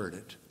she heard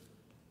it.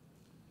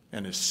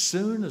 And as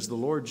soon as the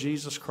Lord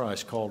Jesus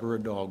Christ called her a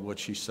dog, what'd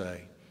she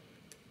say?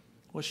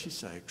 What'd she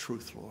say?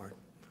 Truth, Lord.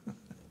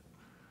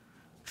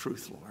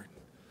 Truth, Lord.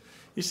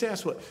 You see,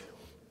 that's what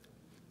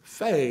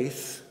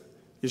faith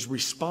is,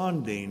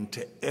 responding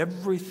to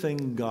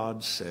everything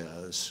God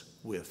says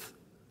with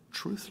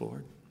truth,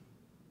 Lord.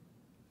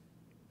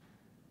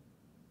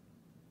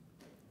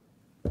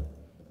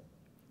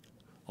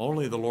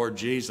 Only the Lord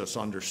Jesus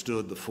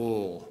understood the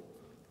full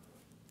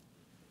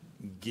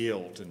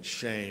guilt and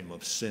shame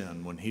of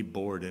sin when he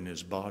bore it in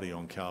his body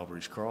on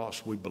Calvary's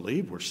cross. We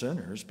believe we're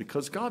sinners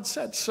because God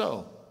said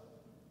so.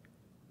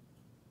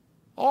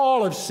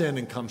 All have sinned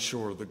and come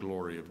short of the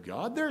glory of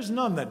God. There's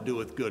none that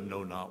doeth good,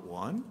 no, not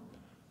one.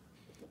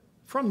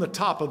 From the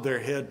top of their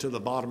head to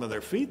the bottom of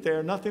their feet, they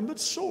are nothing but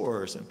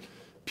sores and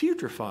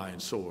putrefying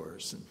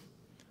sores. And,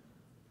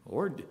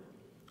 Lord,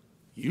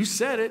 you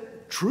said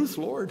it. Truth,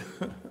 Lord.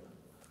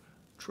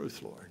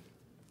 Truth, Lord.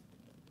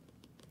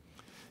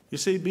 You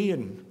see,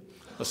 being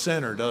a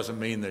sinner doesn't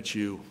mean that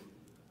you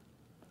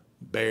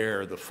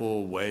bear the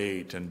full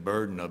weight and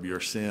burden of your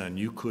sin.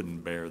 You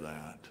couldn't bear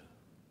that.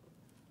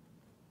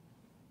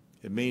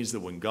 It means that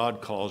when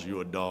God calls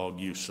you a dog,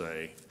 you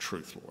say,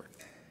 truth, Lord.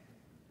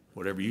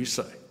 Whatever you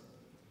say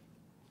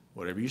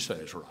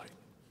is right.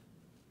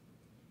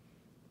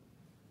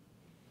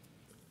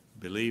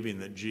 Believing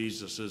that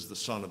Jesus is the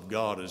Son of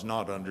God is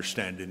not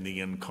understanding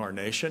the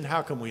incarnation.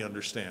 How can we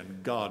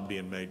understand God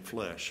being made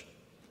flesh?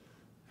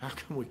 How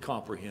can we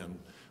comprehend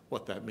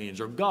what that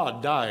means? Or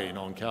God dying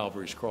on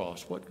Calvary's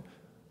cross? Well,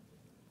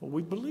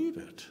 we believe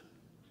it.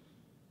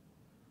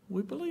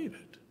 We believe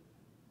it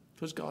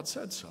because God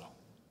said so.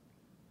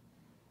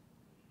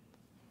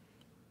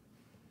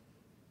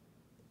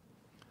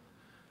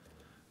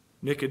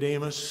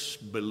 Nicodemus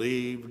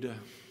believed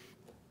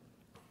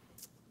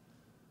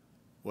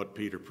what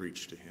Peter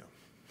preached to him.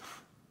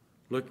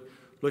 Look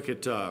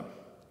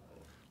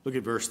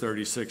at verse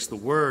 36. The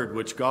word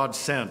which God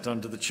sent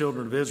unto the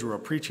children of Israel,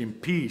 preaching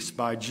peace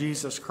by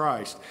Jesus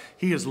Christ.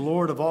 He is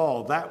Lord of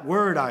all. That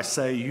word, I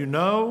say, you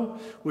know,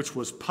 which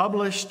was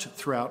published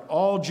throughout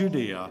all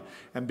Judea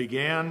and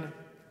began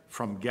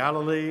from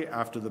Galilee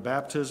after the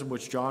baptism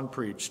which John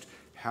preached,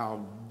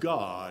 how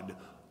God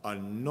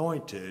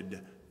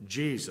anointed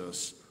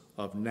Jesus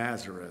of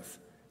Nazareth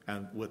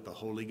and with the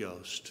Holy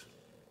Ghost.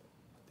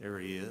 There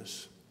he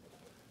is.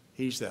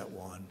 He's that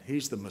one.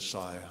 He's the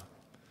Messiah.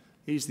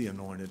 He's the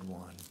anointed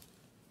one.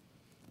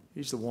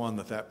 He's the one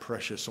that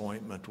precious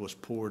ointment was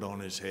poured on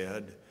his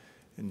head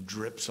and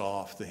drips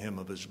off the hem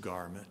of his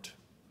garment.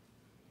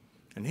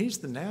 And he's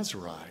the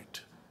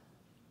Nazirite.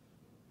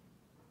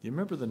 You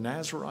remember the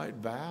Nazirite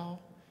vow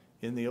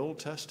in the Old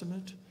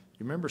Testament?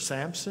 You remember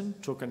Samson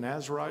took a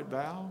Nazirite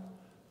vow?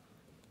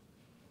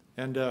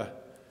 And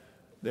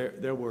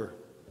there were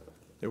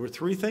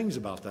three things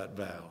about that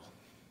vow.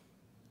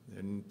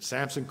 And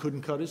Samson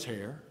couldn't cut his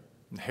hair.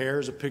 And hair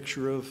is a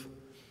picture of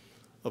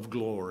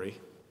glory,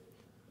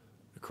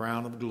 the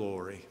crown of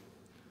glory.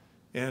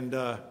 And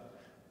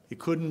he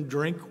couldn't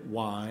drink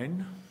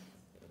wine.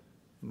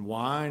 And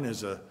wine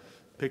is a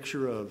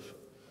picture of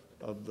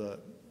the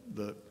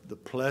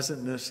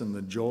pleasantness and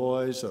the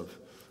joys of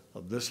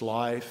this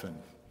life.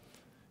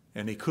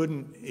 And he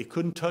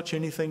couldn't touch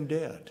anything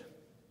dead.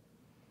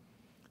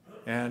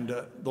 And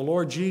the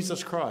Lord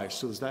Jesus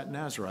Christ was that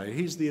Nazirite.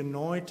 He's the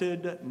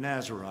anointed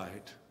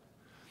Nazirite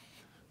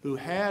who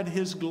had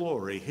his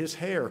glory, his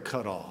hair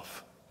cut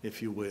off,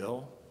 if you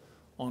will,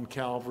 on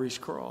Calvary's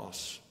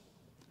cross.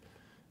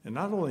 And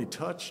not only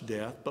touched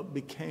death, but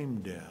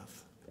became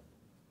death.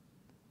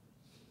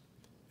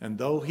 And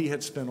though he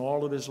had spent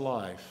all of his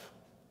life,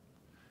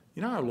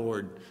 you know, our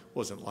Lord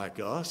wasn't like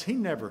us. He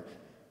never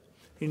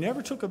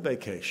took a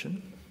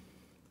vacation.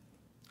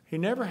 He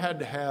never had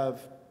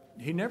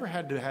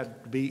to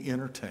be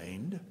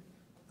entertained.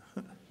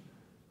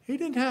 He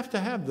didn't have to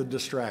have the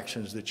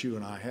distractions that you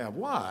and I have.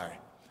 Why?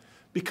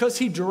 Because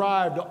he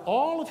derived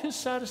all of his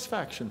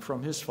satisfaction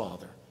from his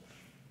Father.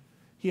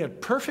 He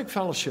had perfect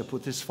fellowship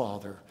with his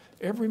Father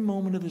every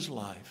moment of his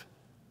life.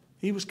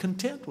 He was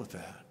content with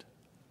that.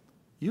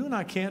 You and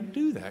I can't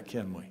do that,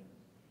 can we?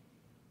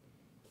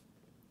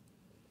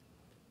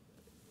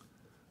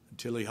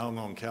 Until he hung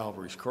on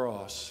Calvary's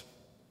cross.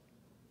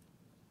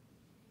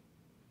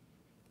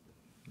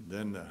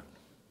 Then the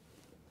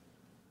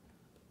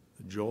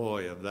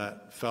joy of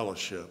that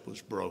fellowship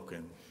was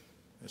broken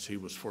as he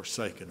was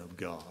forsaken of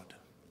God,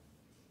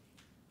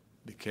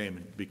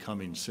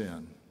 becoming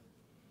sin.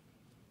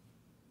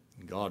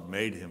 And God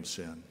made him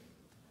sin,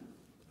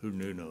 who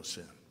knew no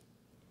sin.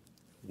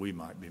 We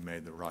might be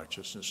made the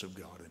righteousness of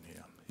God in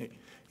him.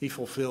 He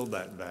fulfilled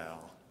that vow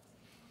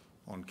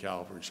on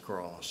Calvary's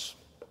cross.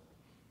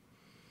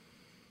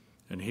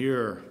 And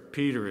here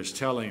Peter is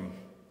telling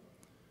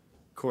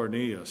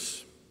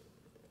Cornelius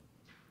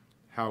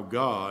how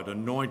God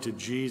anointed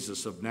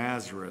Jesus of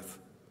Nazareth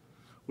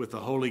with the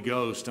Holy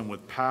Ghost and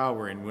with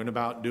power, and went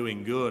about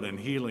doing good and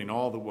healing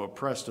all that were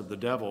oppressed of the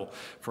devil,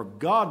 for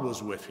God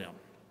was with him.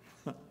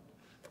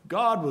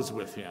 God was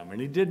with him,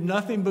 and he did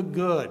nothing but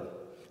good,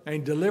 and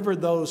he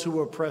delivered those who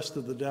were oppressed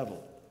of the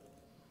devil.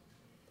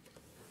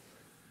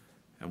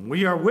 And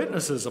we are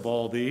witnesses of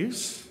all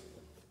these,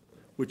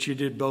 which he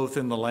did both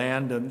in the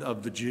land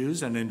of the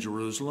Jews and in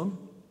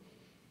Jerusalem.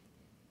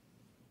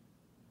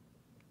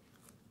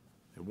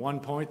 At one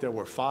point, there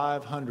were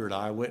 500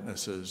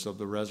 eyewitnesses of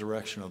the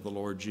resurrection of the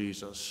Lord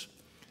Jesus.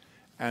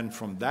 And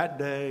from that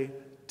day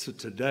to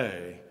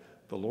today,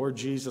 the Lord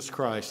Jesus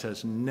Christ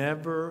has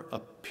never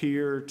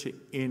appeared to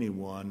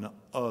anyone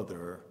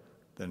other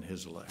than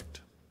his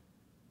elect.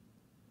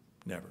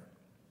 Never.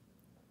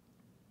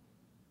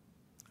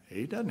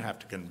 He doesn't have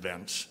to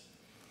convince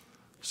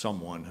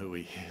someone who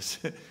he is.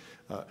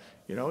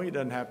 He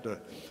doesn't have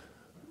to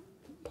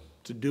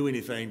do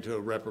anything to a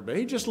reprobate.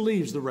 He just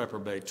leaves the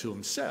reprobate to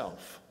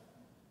himself.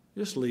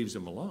 Just leaves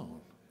him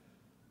alone.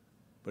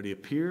 But he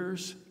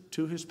appears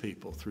to his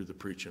people through the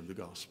preaching of the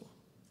gospel.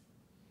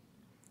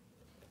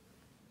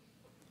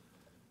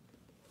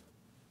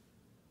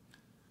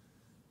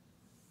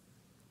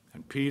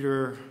 And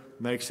Peter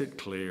makes it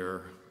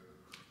clear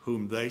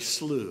whom they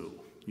slew.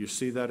 You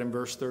see that in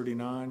verse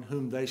 39?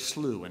 Whom they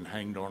slew and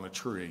hanged on a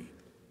tree.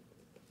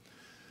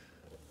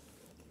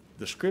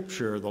 The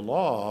scripture, the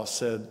law,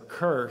 said,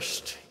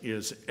 cursed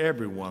is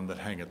everyone that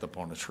hangeth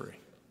upon a tree.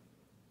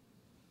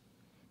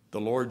 The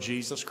Lord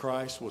Jesus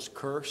Christ was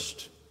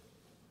cursed,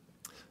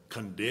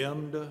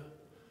 condemned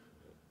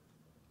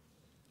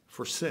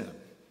for sin,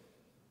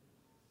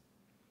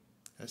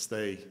 as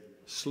they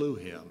slew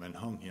him and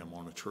hung him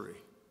on a tree.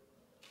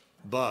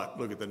 But,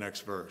 look at the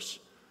next verse,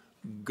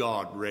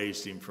 God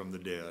raised him from the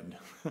dead.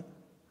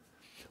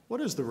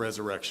 What is the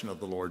resurrection of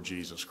the Lord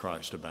Jesus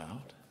Christ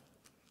about?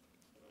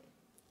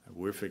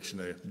 We're fixing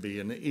to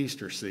be in the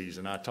Easter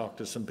season. I talked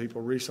to some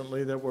people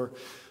recently that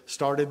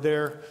started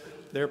their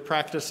their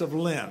practice of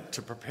Lent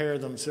to prepare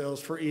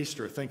themselves for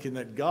Easter, thinking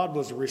that God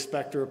was a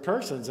respecter of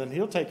persons and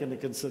he'll take into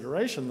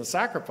consideration the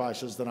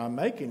sacrifices that I'm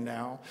making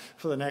now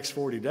for the next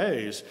 40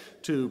 days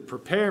to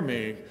prepare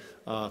me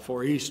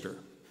for Easter.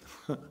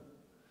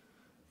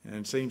 And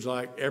it seems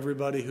like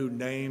everybody who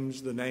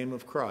names the name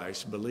of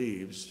Christ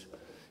believes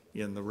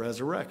in the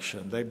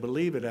resurrection. They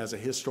believe it as a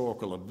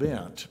historical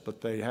event, but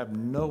they have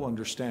no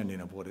understanding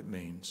of what it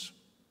means.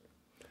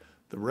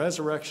 The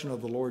resurrection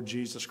of the Lord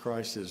Jesus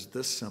Christ is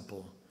this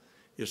simple.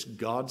 It's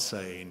God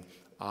saying,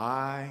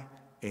 I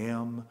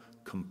am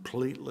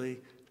completely,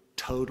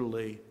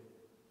 totally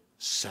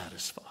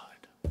satisfied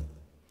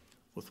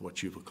with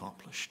what you've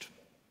accomplished.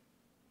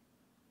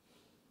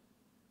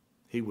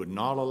 He would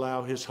not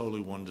allow his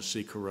Holy One to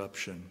see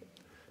corruption.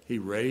 He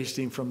raised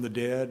him from the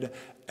dead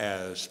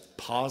as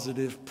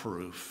positive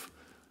proof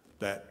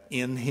that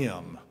in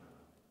him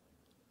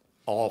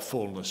all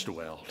fullness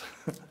dwelled.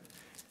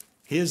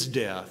 His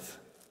death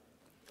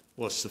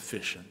was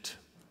sufficient.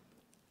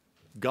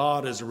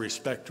 God is a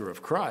respecter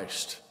of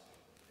Christ.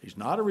 He's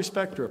not a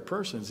respecter of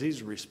persons.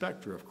 He's a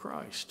respecter of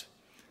Christ.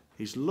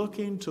 He's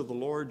looking to the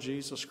Lord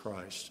Jesus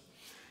Christ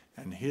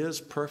and his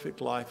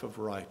perfect life of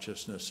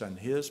righteousness and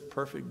his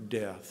perfect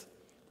death.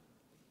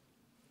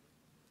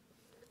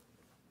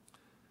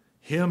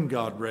 Him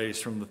God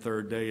raised from the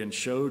third day and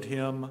showed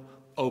him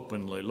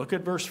openly. Look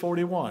at verse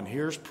 41.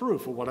 Here's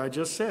proof of what I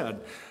just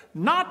said.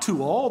 Not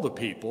to all the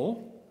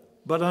people,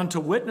 but unto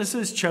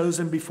witnesses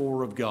chosen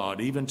before of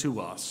God, even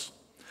to us,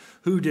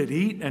 who did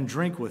eat and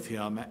drink with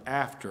him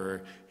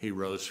after he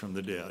rose from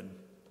the dead.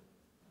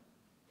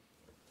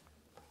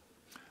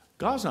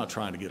 God's not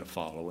trying to get a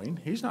following.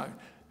 His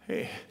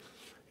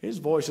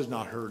voice is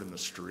not heard in the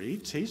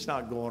streets. He's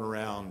not going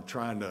around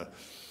trying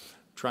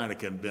to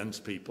convince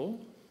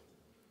people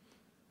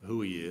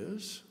who he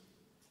is.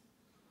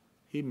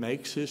 He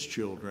makes his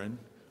children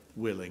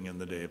willing in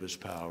the day of his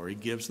power. He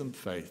gives them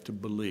faith to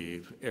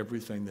believe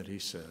everything that he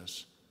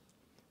says.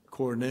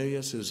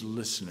 Cornelius is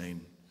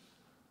listening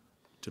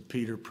to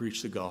Peter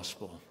preach the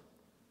gospel.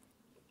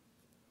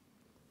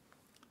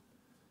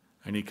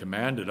 And he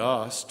commanded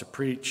us to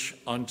preach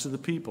unto the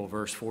people,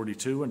 verse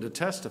 42, and to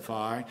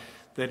testify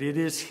that it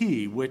is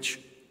he which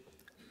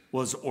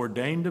was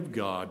ordained of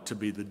God to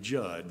be the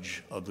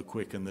judge of the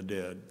quick and the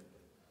dead.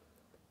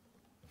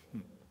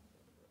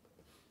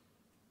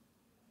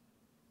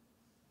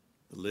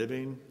 The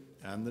living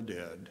and the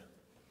dead,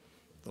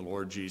 the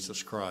Lord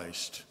Jesus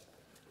Christ,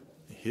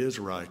 his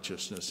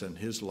righteousness and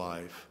his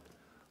life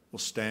will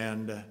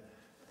stand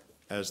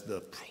as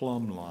the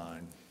plumb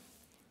line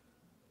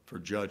for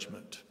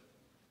judgment.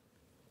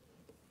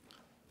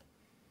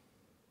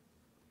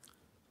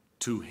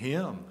 To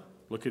him,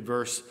 look at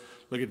verse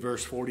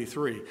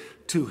 43.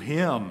 To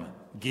him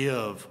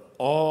give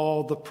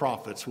all the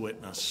prophets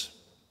witness.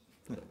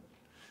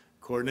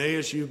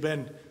 Cornelius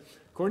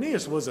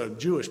was a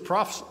Jewish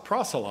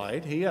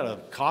proselyte. He had a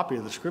copy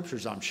of the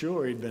scriptures, I'm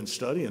sure. He'd been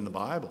studying the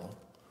Bible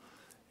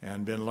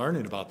and been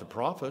learning about the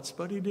prophets,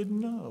 but he didn't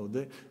know.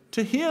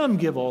 To him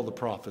give all the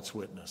prophets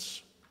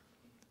witness.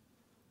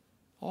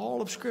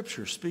 All of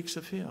Scripture speaks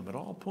of him. It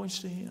all points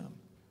to him.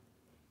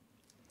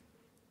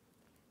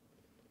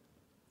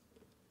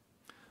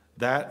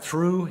 That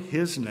through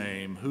his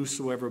name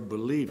whosoever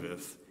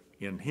believeth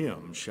in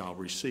him shall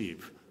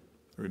receive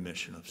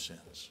remission of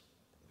sins.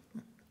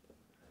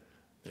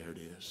 There it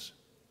is.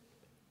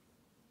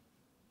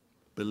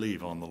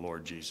 Believe on the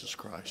Lord Jesus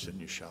Christ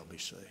and you shall be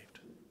saved.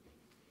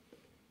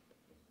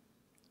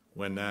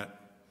 When that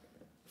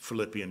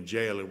Philippian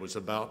jailer was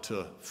about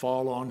to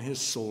fall on his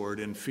sword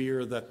in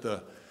fear that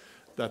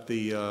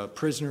the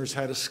prisoners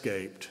had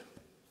escaped,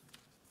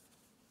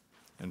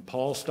 and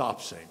Paul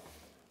stops him,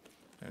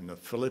 and the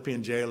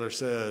Philippian jailer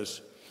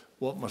says,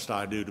 "What must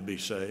I do to be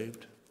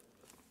saved?"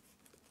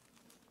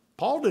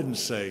 Paul didn't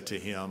say to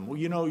him, "Well,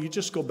 you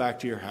just go back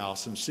to your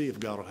house and see if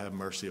God will have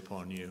mercy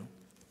upon you.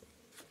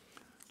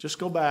 Just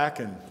go back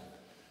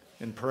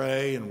and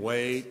pray and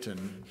wait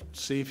and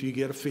see if you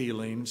get a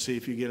feeling, see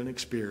if you get an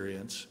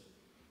experience."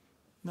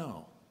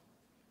 No.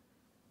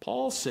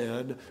 Paul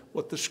said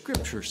what the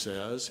Scripture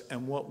says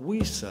and what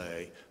we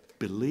say: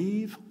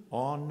 believe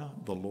on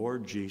the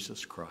Lord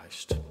Jesus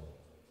Christ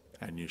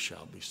and you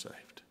shall be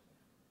saved.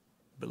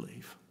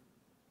 Believe.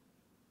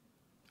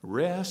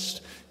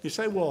 Rest. You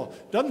say, well,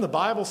 doesn't the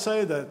Bible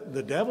say that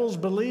the devils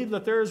believe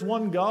that there is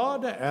one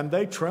God and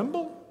they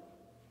tremble?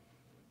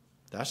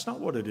 That's not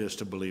what it is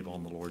to believe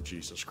on the Lord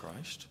Jesus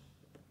Christ.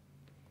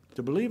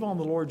 To believe on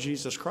the Lord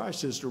Jesus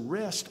Christ is to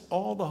rest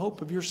all the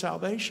hope of your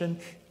salvation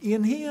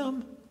in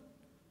him.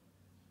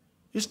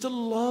 Is to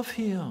love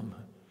him.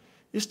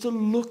 Is to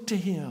look to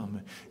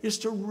him. Is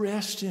to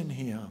rest in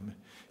him.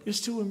 Is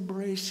to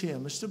embrace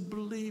him. Is to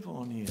believe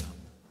on him.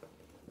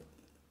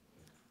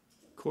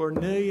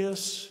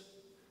 Cornelius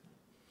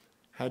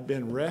had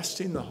been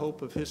resting the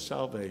hope of his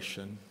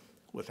salvation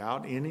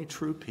without any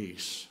true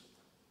peace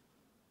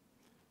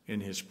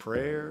in his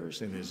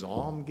prayers, in his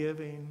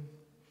almsgiving,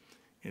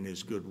 in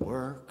his good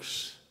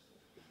works.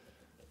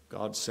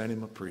 God sent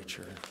him a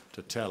preacher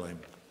to tell him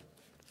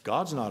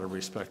God's not a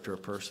respecter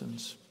of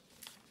persons.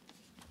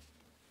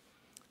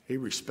 He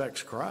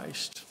respects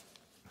Christ.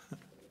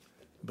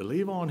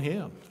 Believe on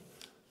him.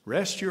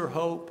 Rest your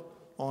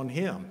hope on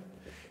him.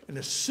 And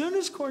as soon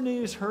as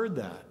Cornelius heard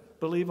that,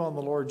 believe on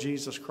the Lord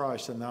Jesus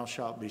Christ and thou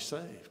shalt be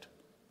saved.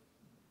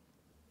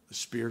 The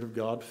Spirit of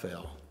God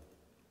fell.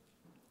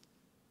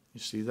 You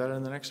see that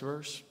in the next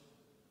verse?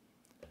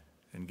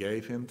 And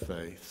gave him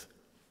faith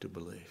to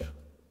believe.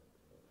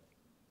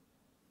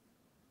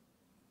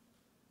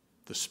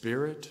 The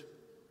Spirit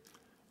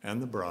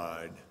and the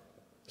bride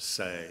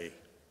say,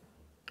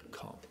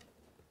 come.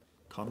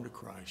 Come to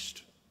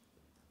Christ.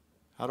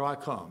 How do I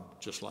come?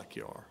 Just like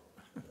you are.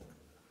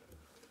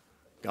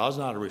 God's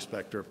not a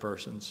respecter of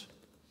persons.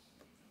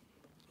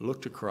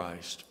 Look to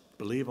Christ.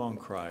 Believe on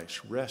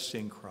Christ. Rest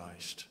in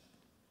Christ.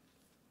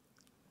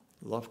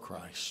 Love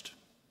Christ.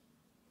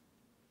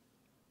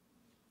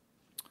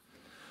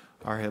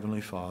 Our Heavenly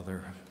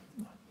Father,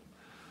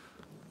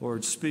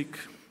 Lord, speak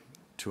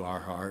to our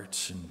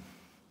hearts and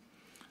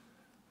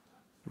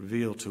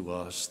reveal to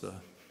us the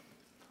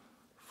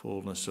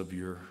fullness of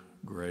your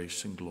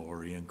grace and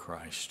glory in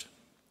Christ.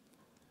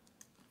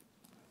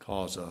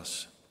 Cause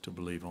us to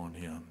believe on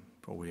him,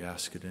 for we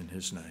ask it in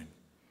his name.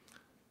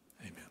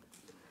 Amen.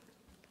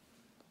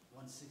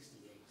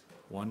 168.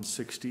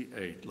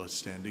 168. Let's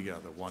stand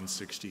together.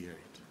 168.